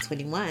 verses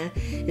 21.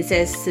 It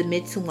says,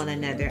 submit to one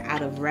another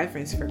out of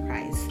reverence for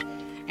Christ.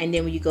 And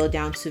then when you go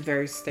down to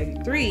verse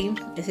 33,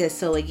 it says,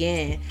 so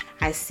again,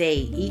 I say,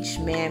 each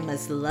man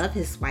must love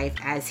his wife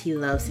as he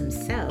loves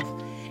himself,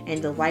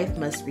 and the wife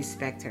must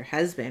respect her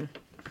husband.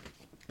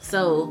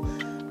 So,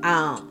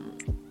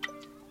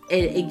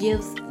 it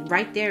gives,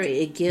 right there,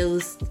 it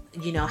gives,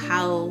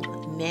 how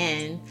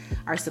men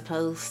are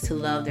supposed to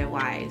love their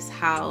wives,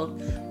 how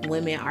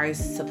women are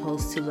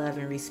supposed to love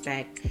and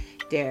respect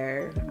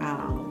their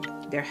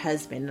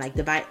husband. Like,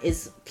 the Bible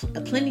is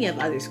plenty of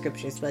other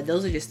scriptures, but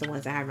those are just the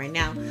ones I have right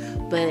now.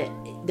 But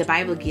the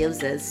Bible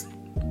gives us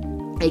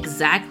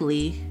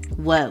exactly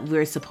what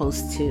we're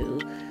supposed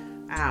to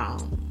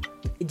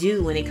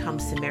do when it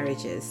comes to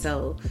marriages.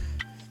 So,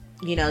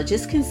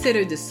 just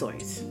consider the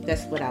source.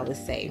 That's what I would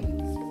say.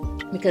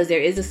 Because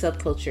there is a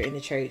subculture in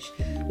the church,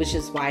 which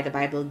is why the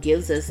Bible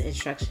gives us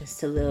instructions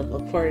to live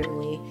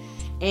accordingly.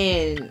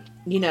 And,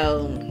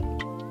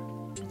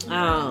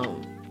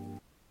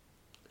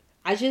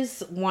 I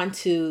just want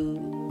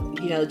to,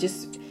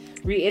 just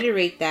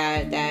reiterate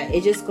that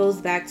it just goes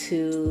back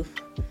to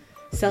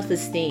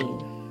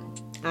self-esteem.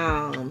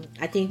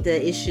 I think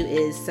the issue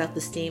is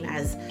self-esteem,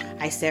 as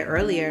I said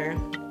earlier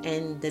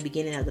in the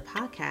beginning of the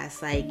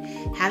podcast, like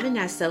having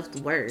that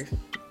self-worth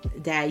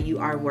that you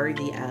are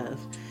worthy of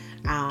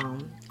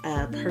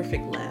a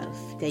perfect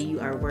love, that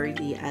you are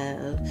worthy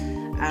of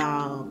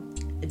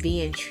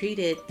being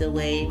treated the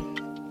way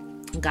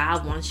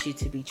God wants you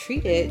to be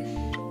treated.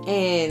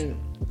 And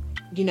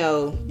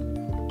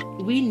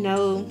we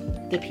know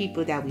the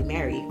people that we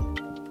marry.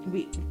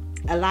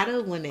 A lot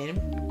of women,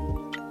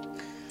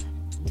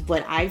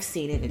 what I've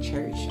seen in the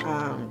church,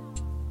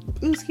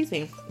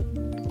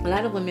 a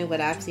lot of women,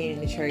 what I've seen in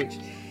the church,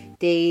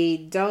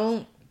 they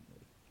don't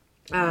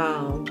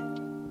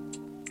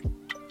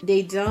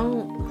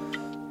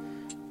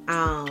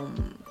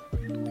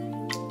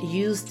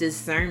use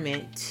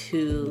discernment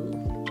to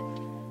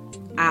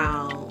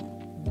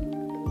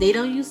they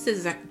don't use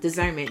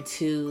discernment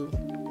to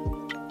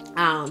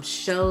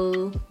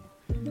show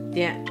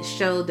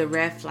the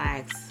red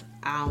flags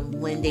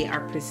when they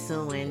are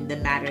pursuing the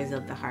matters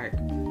of the heart.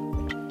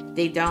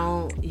 They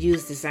don't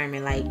use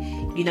discernment. Like,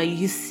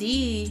 you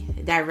see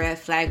that red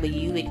flag, but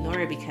you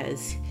ignore it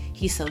because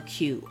he's so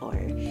cute, or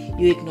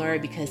you ignore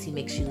it because he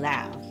makes you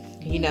laugh.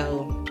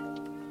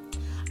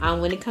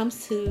 When it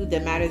comes to the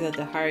matters of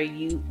the heart,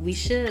 we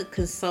should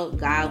consult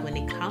God when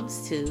it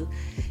comes to,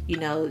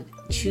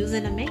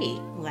 choosing a mate.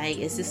 Like,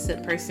 is this the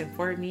person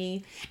for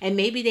me? And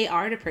maybe they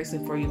are the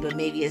person for you, but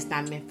maybe it's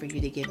not meant for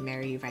you to get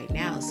married right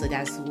now. So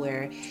that's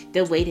where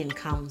the waiting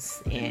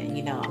comes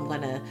in. I'm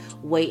going to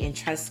wait and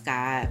trust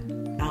God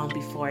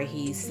before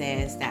he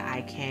says that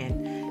I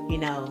can,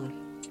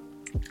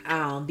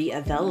 be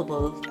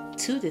available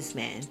to this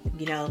man,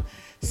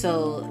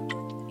 So,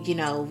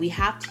 we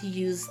have to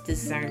use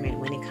discernment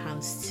when it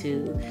comes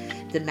to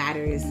the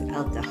matters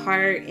of the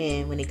heart,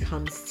 and when it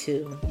comes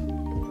to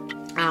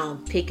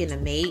picking a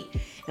mate.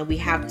 And we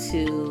have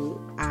to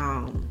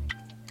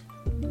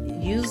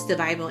use the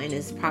Bible in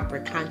its proper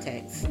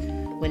context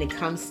when it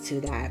comes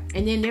to that.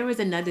 And then there was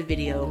another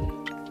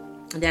video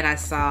that I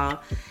saw.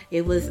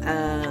 It was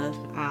a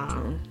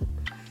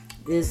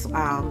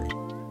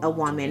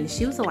woman.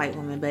 She was a white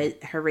woman,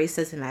 but her race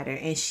doesn't matter.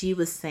 And she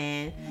was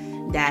saying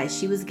that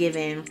she was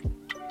given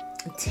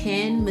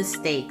 10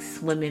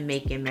 mistakes women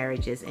make in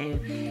marriages.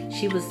 And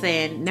she was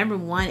saying, number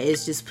one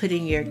is just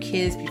putting your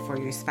kids before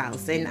your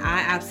spouse. And I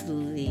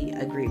absolutely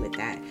agree with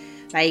that.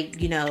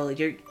 Like,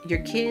 your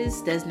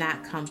kids does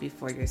not come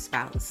before your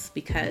spouse,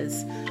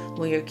 because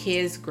when your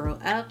kids grow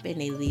up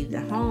and they leave the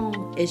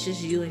home, it's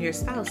just you and your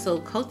spouse. So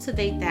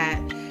cultivate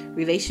that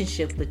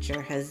relationship with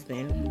your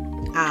husband.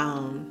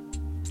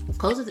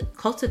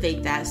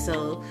 Cultivate that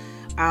so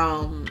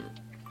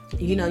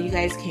you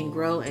guys can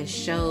grow and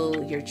show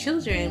your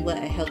children what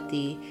a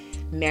healthy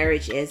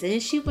marriage is. And then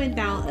she went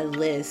down a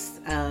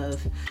list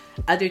of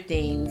other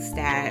things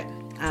that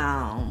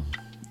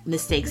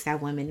mistakes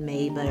that women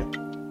made.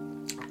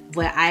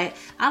 But I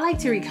like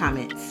to read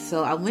comments,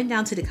 so I went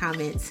down to the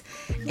comments,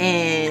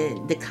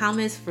 and the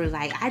comments were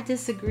like, I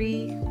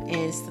disagree,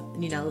 and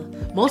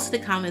most of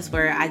the comments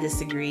were I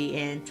disagree,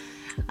 and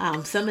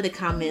some of the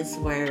comments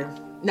were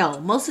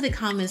most of the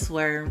comments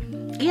were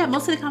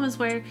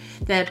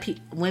that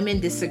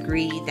women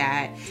disagree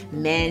that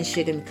men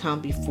shouldn't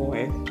come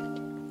before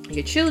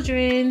your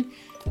children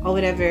or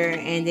whatever.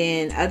 And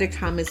then other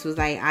comments was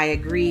like, I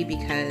agree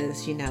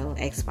because,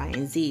 X, Y,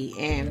 and Z.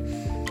 And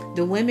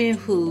the women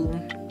who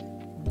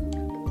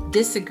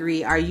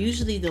disagree are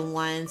usually the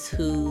ones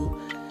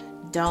who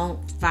don't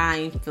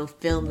find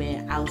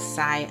fulfillment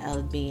outside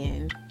of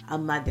being a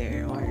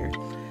mother, or,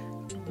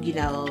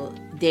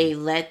 they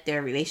let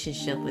their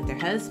relationship with their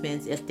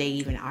husbands, if they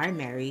even are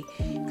married,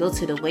 go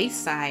to the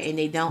wayside, and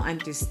they don't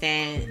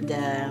understand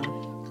the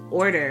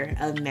order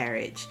of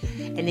marriage.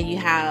 And then you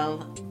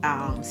have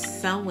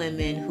some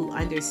women who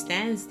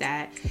understands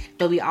that,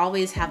 but we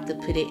always have to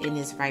put it in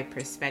its right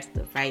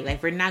perspective, right?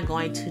 Like, we're not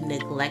going to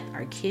neglect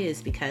our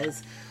kids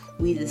because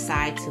we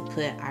decide to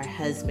put our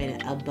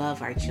husband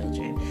above our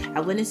children. I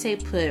wouldn't say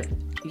put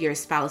your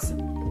spouse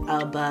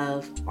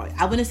above,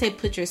 I wouldn't say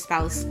put your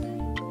spouse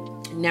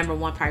number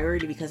one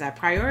priority, because our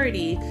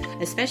priority,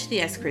 especially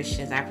as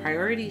Christians, our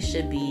priority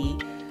should be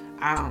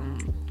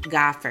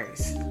God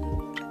first.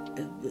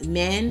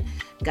 Men,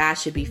 God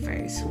should be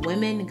first.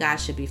 Women, God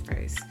should be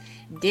first.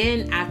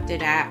 Then after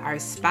that, our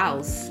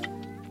spouse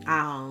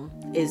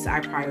is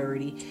our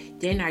priority.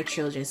 Then our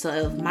children. So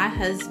if my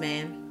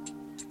husband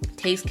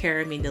takes care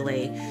of me the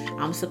way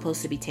I'm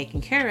supposed to be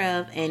taken care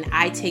of, and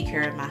I take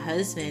care of my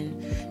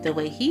husband the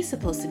way he's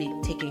supposed to be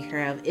taken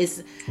care of,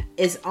 is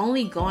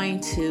only going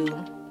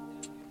to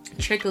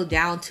trickle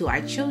down to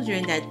our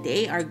children, that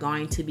they are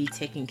going to be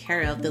taken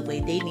care of the way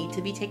they need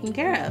to be taken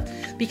care of,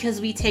 because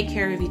we take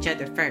care of each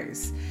other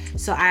first.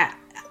 So I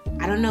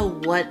don't know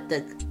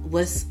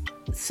what's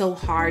so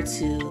hard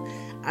to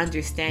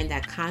understand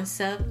that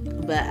concept,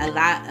 but a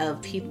lot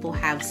of people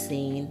have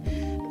seen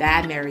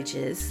bad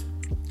marriages,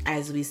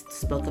 as we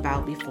spoke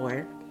about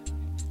before,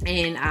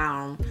 and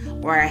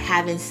or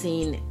haven't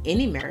seen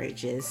any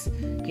marriages,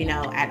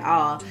 at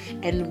all.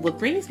 And what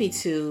brings me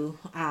to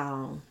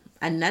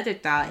another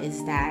thought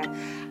is that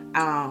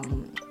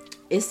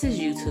it's this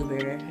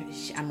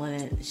YouTuber. I'm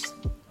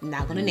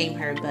not gonna name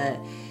her, but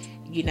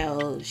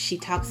she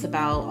talks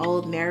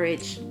about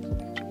marriage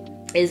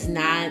is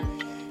not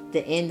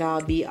the end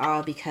all be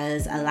all,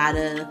 because a lot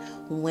of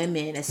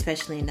women,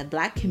 especially in the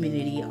Black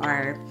community,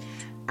 are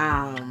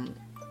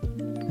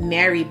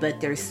married but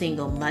they're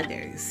single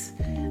mothers,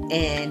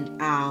 and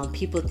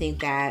people think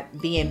that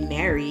being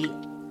married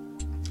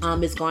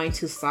is going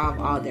to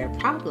solve all their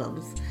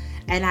problems.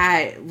 And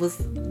I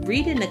was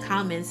reading the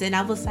comments, and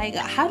I was like,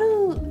 how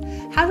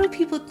do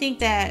people think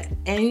that,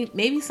 and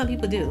maybe some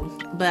people do,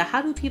 but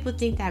how do people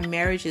think that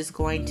marriage is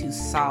going to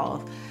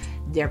solve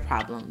their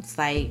problems?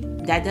 Like,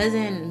 that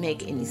doesn't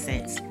make any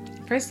sense.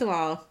 First of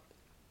all,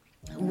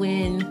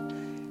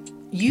 when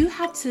you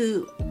have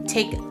to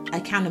take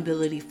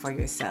accountability for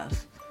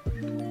yourself.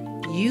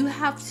 You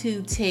have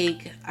to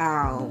take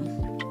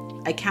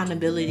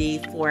accountability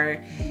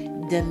for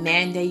the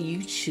man that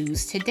you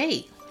choose to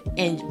date,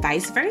 and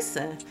vice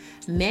versa.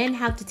 Men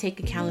have to take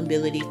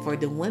accountability for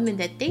the women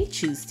that they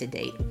choose to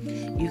date.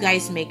 You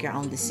guys make your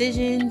own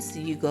decisions.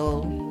 You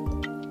go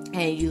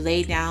and you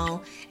lay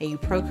down and you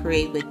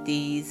procreate with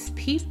these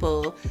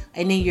people,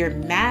 and then you're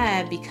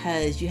mad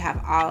because you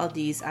have all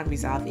these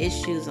unresolved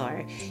issues,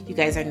 or you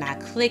guys are not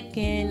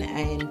clicking,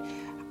 and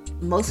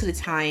most of the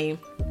time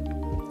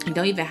you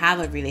don't even have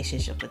a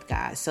relationship with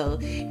God. So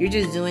you're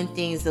just doing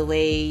things the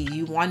way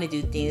you want to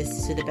do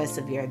things to the best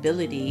of your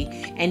ability,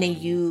 and then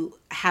you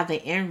have an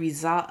end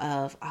result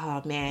of,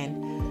 oh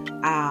man,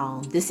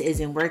 this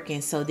isn't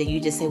working. So then you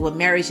just say, well,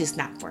 marriage is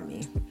not for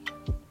me,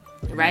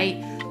 right?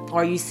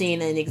 Or you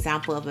seeing an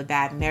example of a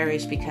bad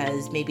marriage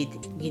because maybe,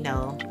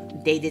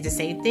 they did the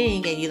same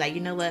thing, and you're like, you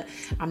know what,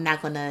 I'm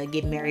not going to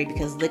get married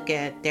because look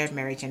at their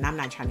marriage and I'm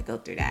not trying to go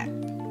through that.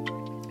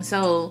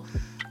 So,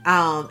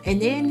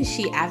 and then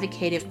she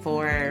advocated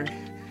for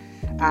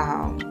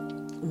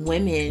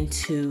women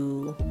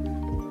to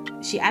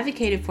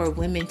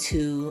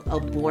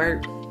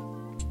abort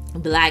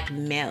black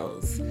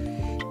males.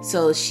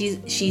 So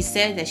she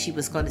said that she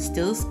was going to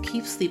still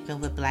keep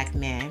sleeping with black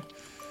men.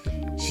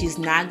 She's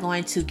not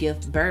going to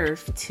give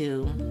birth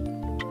to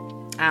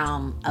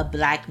a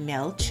black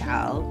male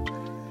child,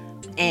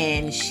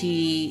 and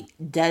she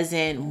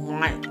doesn't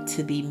want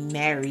to be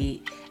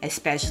married,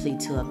 especially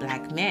to a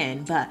black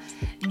man. But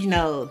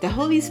the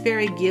Holy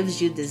Spirit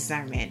gives you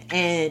discernment,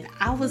 and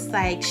I was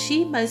like,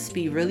 she must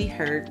be really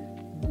hurt,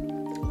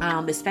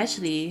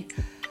 especially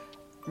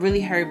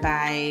really hurt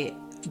by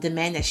the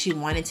man that she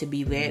wanted to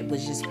be with,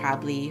 which is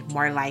probably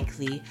more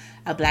likely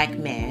a black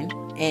man,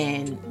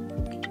 and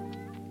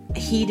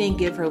he didn't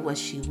give her what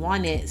she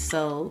wanted.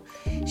 So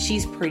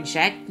she's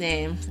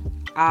projecting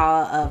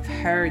all of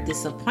her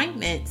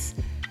disappointments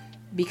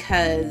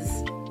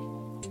because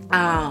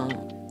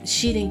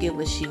she didn't get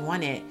what she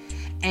wanted,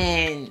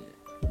 and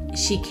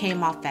she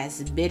came off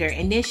as bitter.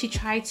 And then she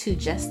tried to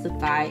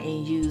justify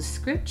and use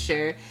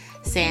scripture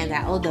saying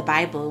that, oh, the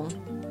Bible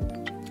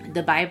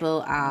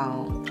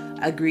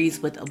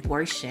agrees with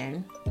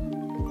abortion,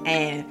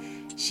 and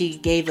she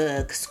gave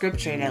a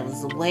scripture that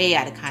was way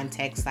out of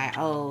context, like,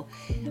 oh,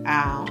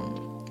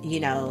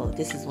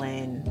 this is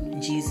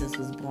when Jesus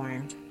was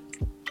born,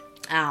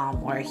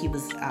 or he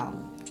was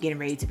getting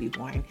ready to be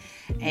born,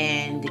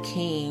 and the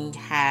king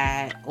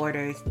had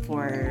ordered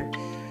for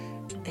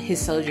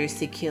his soldiers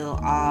to kill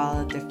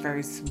all the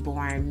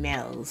firstborn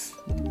males,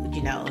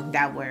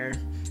 that were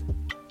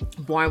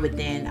born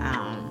within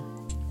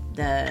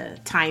the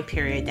time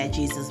period that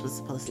Jesus was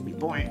supposed to be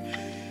born.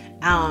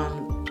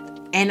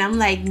 And I'm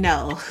like,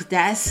 no,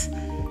 that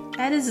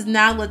is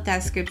not what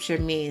that scripture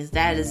means.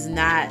 That is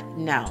not,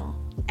 no.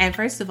 And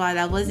first of all,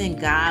 that wasn't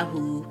God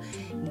who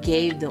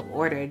gave the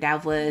order.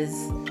 That was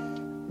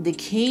the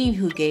king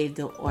who gave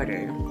the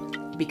order,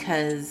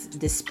 because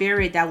the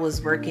spirit that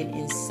was working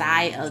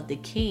inside of the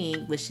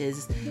king, which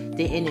is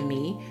the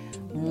enemy,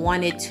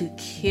 wanted to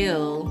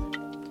kill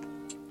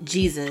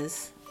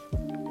Jesus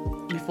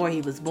before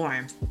he was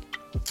born.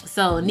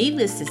 So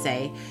needless to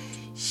say,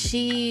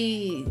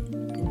 she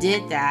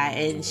did that,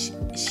 and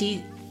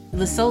she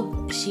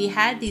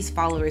had these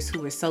followers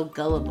who were so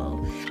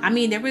gullible. I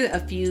mean, there were a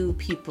few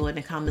people in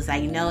the comments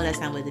like, that's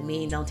not what it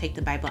means. Don't take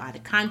the Bible out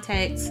of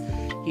context,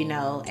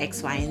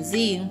 X, Y, and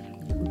Z.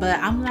 But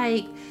I'm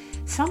like,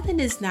 something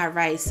is not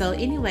right. So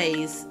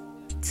anyways,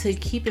 to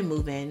keep it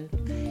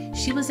moving,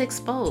 she was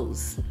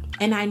exposed,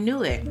 and I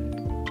knew it.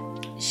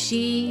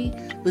 She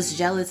was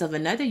jealous of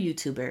another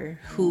YouTuber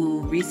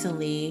who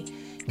recently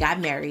got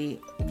married.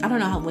 I don't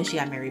know when she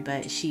got married,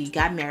 but she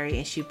got married,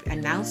 and she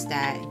announced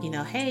that,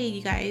 hey,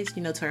 you guys,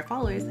 to her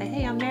followers, like,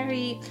 hey, I'm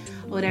married,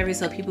 whatever.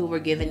 So people were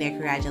giving their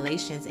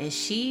congratulations, and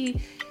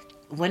she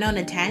went on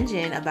a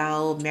tangent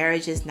about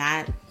marriage is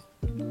not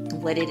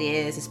what it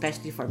is,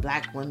 especially for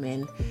black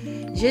women,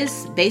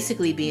 just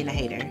basically being a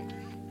hater.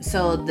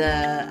 So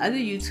the other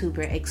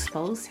YouTuber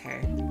exposed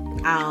her.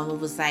 It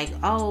was like,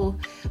 oh,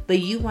 but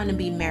you want to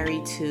be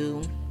married.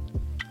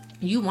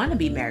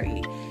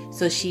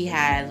 So she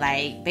had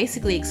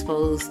basically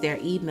exposed their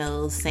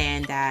emails,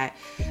 saying that,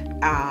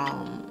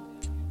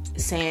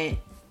 saying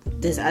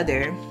this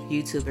other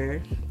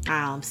YouTuber,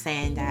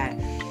 saying that,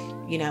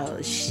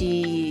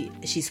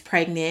 she's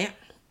pregnant.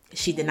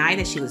 She denied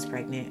that she was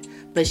pregnant,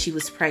 but she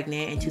was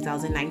pregnant in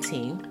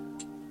 2019.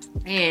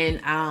 And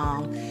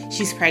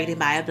she's pregnant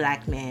by a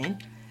black man.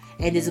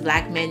 And this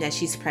black man that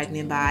she's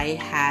pregnant by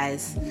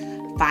has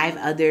 5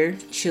 other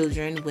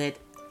children with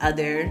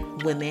other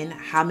women.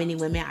 How many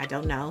women? I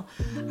don't know.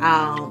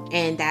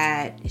 And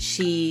that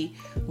she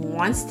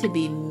wants to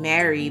be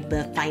married,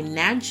 but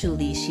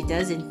financially she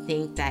doesn't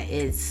think that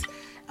it's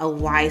a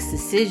wise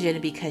decision,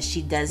 because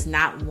she does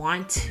not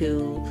want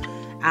to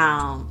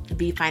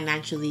be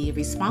financially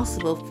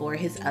responsible for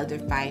his other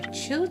 5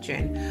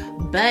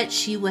 children, but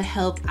she will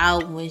help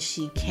out when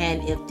she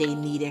can if they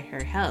needed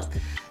her help.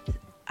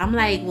 I'm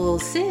like, well,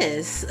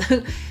 sis,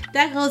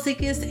 that goes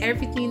against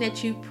everything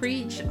that you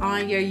preach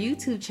on your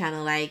YouTube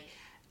channel. Like,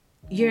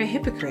 you're a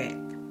hypocrite.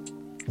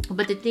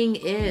 But the thing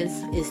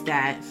is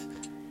that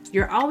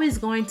you're always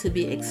going to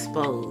be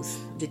exposed.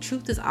 The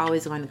truth is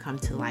always going to come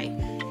to light.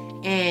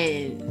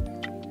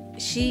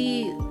 And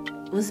she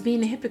was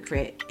being a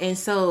hypocrite. And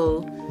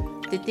so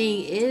the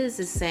thing is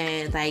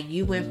saying, like,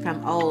 you went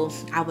from, oh,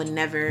 I would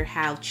never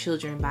have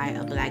children by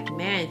a black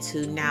man,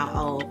 to now,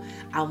 oh,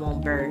 I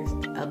won't birth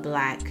a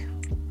black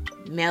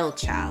male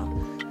child.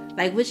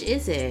 Like, which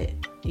is it?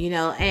 You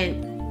know,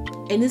 and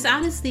it's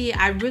honestly,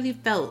 I really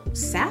felt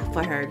sad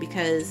for her,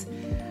 because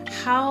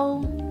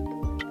how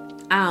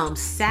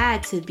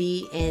sad to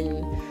be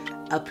in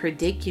a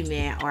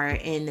predicament or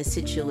in a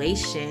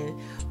situation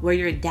where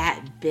you're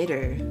that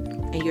bitter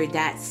and you're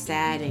that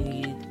sad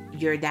and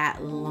you're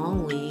that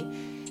lonely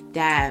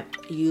that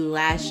you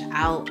lash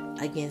out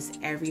against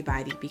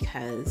everybody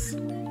because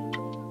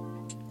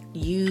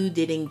you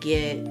didn't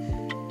get,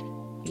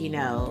 you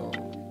know,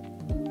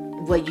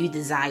 what you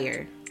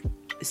desire.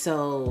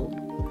 So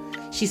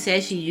she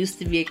said she used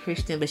to be a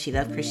Christian, but she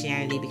left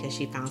Christianity because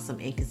she found some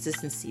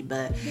inconsistency.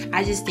 But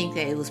I just think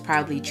that it was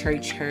probably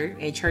church hurt,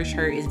 and church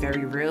hurt is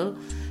very real.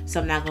 So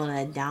I'm not going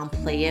to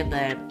downplay it,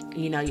 but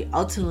you know,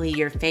 ultimately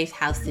your faith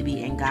has to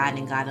be in God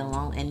and God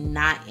alone, and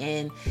not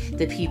in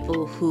the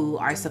people who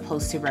are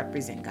supposed to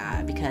represent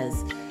God.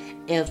 Because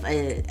if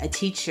a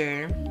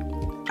teacher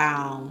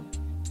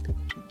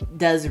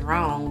does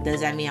wrong,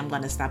 does that mean I'm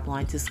going to stop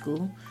going to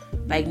school?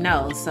 Like,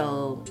 no.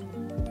 So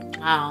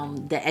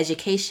the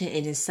education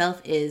in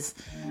itself is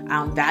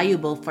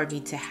valuable for me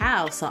to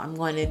have. So I'm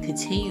going to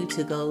continue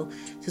to go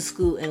to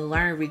school and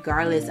learn,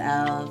 regardless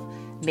of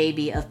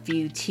maybe a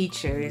few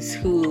teachers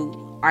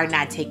who are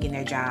not taking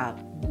their job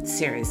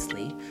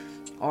seriously,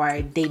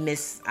 or they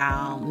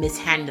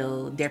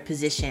mishandle their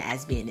position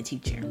as being a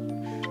teacher.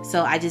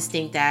 So I just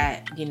think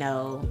that, you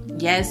know,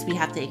 yes, we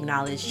have to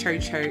acknowledge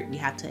church hurt. We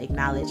have to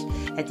acknowledge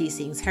that these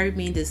things hurt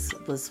me. This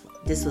was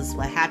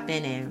what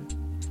happened, and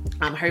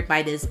I'm hurt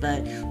by this,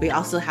 but we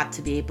also have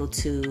to be able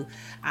to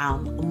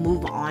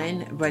move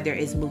on, whether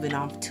it's moving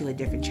on to a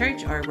different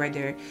church or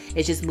whether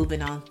it's just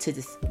moving on to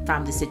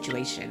from the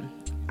situation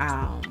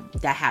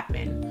that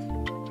happened.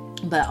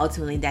 But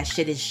ultimately, that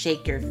shouldn't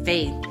shake your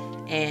faith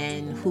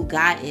in who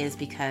God is,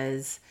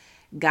 because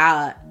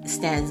God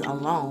stands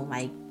alone.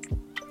 Like,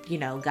 you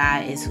know,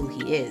 God is who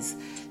He is.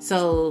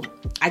 So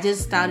I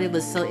just thought it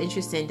was so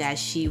interesting that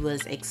she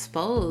was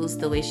exposed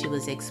the way she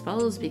was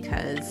exposed,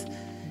 because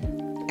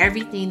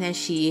everything that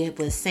she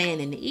was saying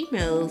in the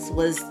emails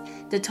was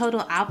the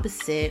total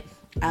opposite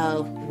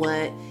of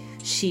what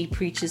she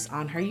preaches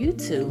on her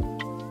YouTube.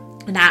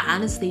 And I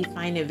honestly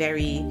find it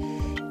very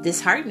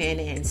disheartening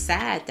and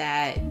sad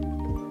that,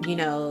 you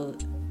know,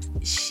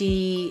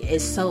 she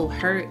is so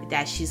hurt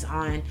that she's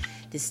on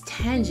this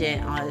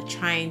tangent on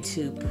trying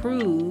to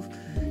prove,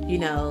 you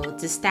know,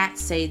 the stats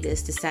say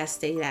this, the stats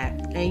say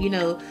that. And, you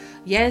know,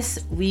 yes,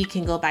 we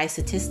can go by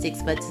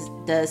statistics, but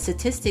the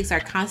statistics are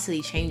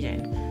constantly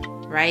changing,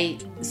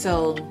 right?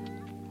 So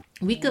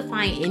we could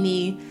find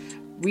any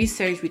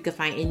research, we could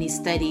find any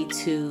study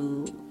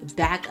to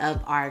back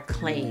up our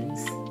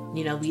claims.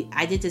 You know,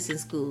 I did this in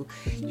school.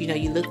 You know,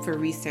 you look for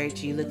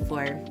research, you look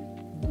for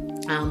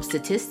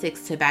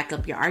statistics to back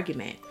up your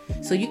argument.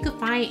 So you could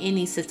find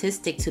any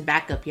statistic to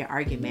back up your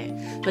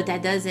argument, but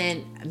that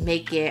doesn't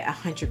make it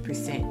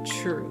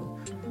 100% true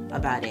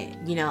about it.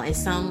 You know, in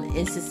some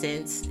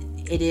instances,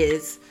 it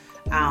is,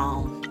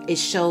 it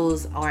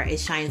shows or it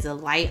shines a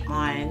light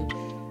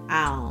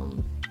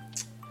on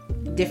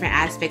different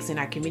aspects in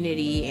our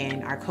community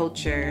and our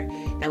culture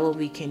that what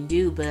we can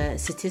do, but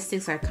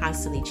statistics are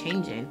constantly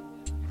changing.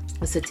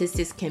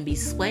 Statistics can be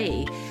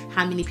swayed.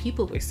 How many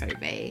people were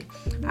surveyed?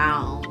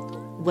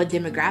 What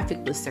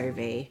demographic was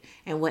surveyed?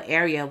 And what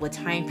area, what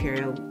time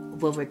period,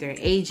 what were their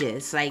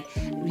ages? Like,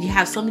 you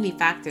have so many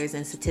factors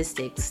and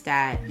statistics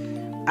that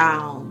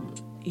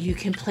you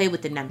can play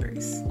with the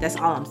numbers. That's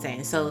all I'm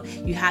saying. So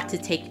you have to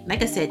take,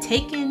 like I said,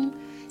 take in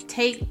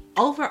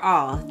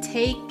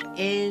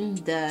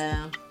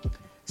the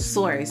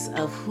source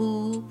of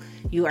who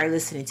you are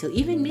listening to.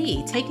 Even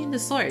me, taking the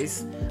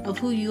source of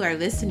who you are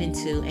listening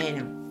to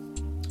and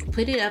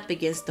put it up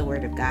against the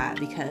word of God,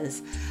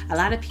 because a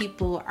lot of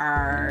people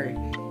are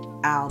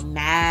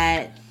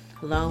mad,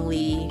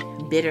 lonely,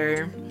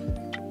 bitter,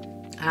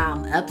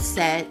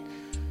 upset,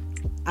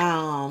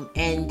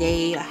 and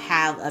they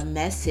have a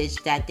message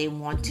that they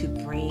want to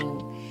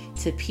bring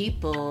to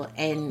people,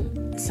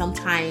 and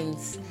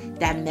sometimes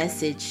that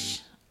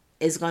message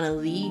is going to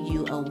lead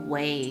you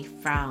away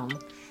from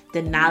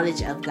the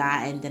knowledge of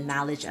God and the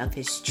knowledge of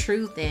His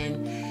truth,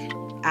 and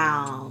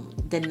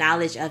the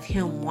knowledge of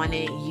Him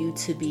wanting you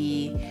to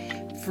be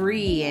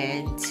free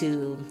and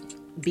to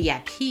be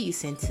at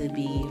peace and to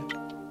be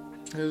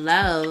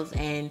loved,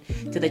 and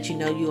to let you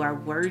know you are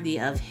worthy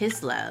of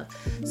His love.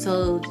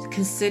 So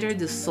consider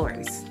the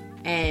source.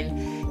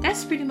 And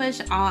that's pretty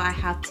much all I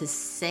have to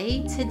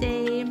say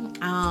today.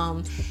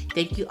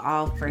 Thank you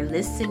all for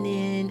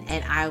listening,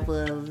 and I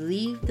will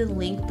leave the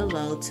link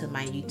below to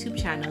my YouTube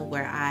channel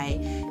where I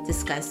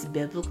discuss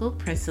biblical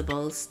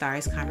principles,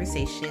 stars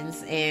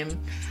conversations, and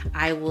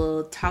I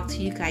will talk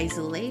to you guys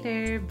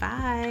later.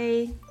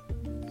 Bye.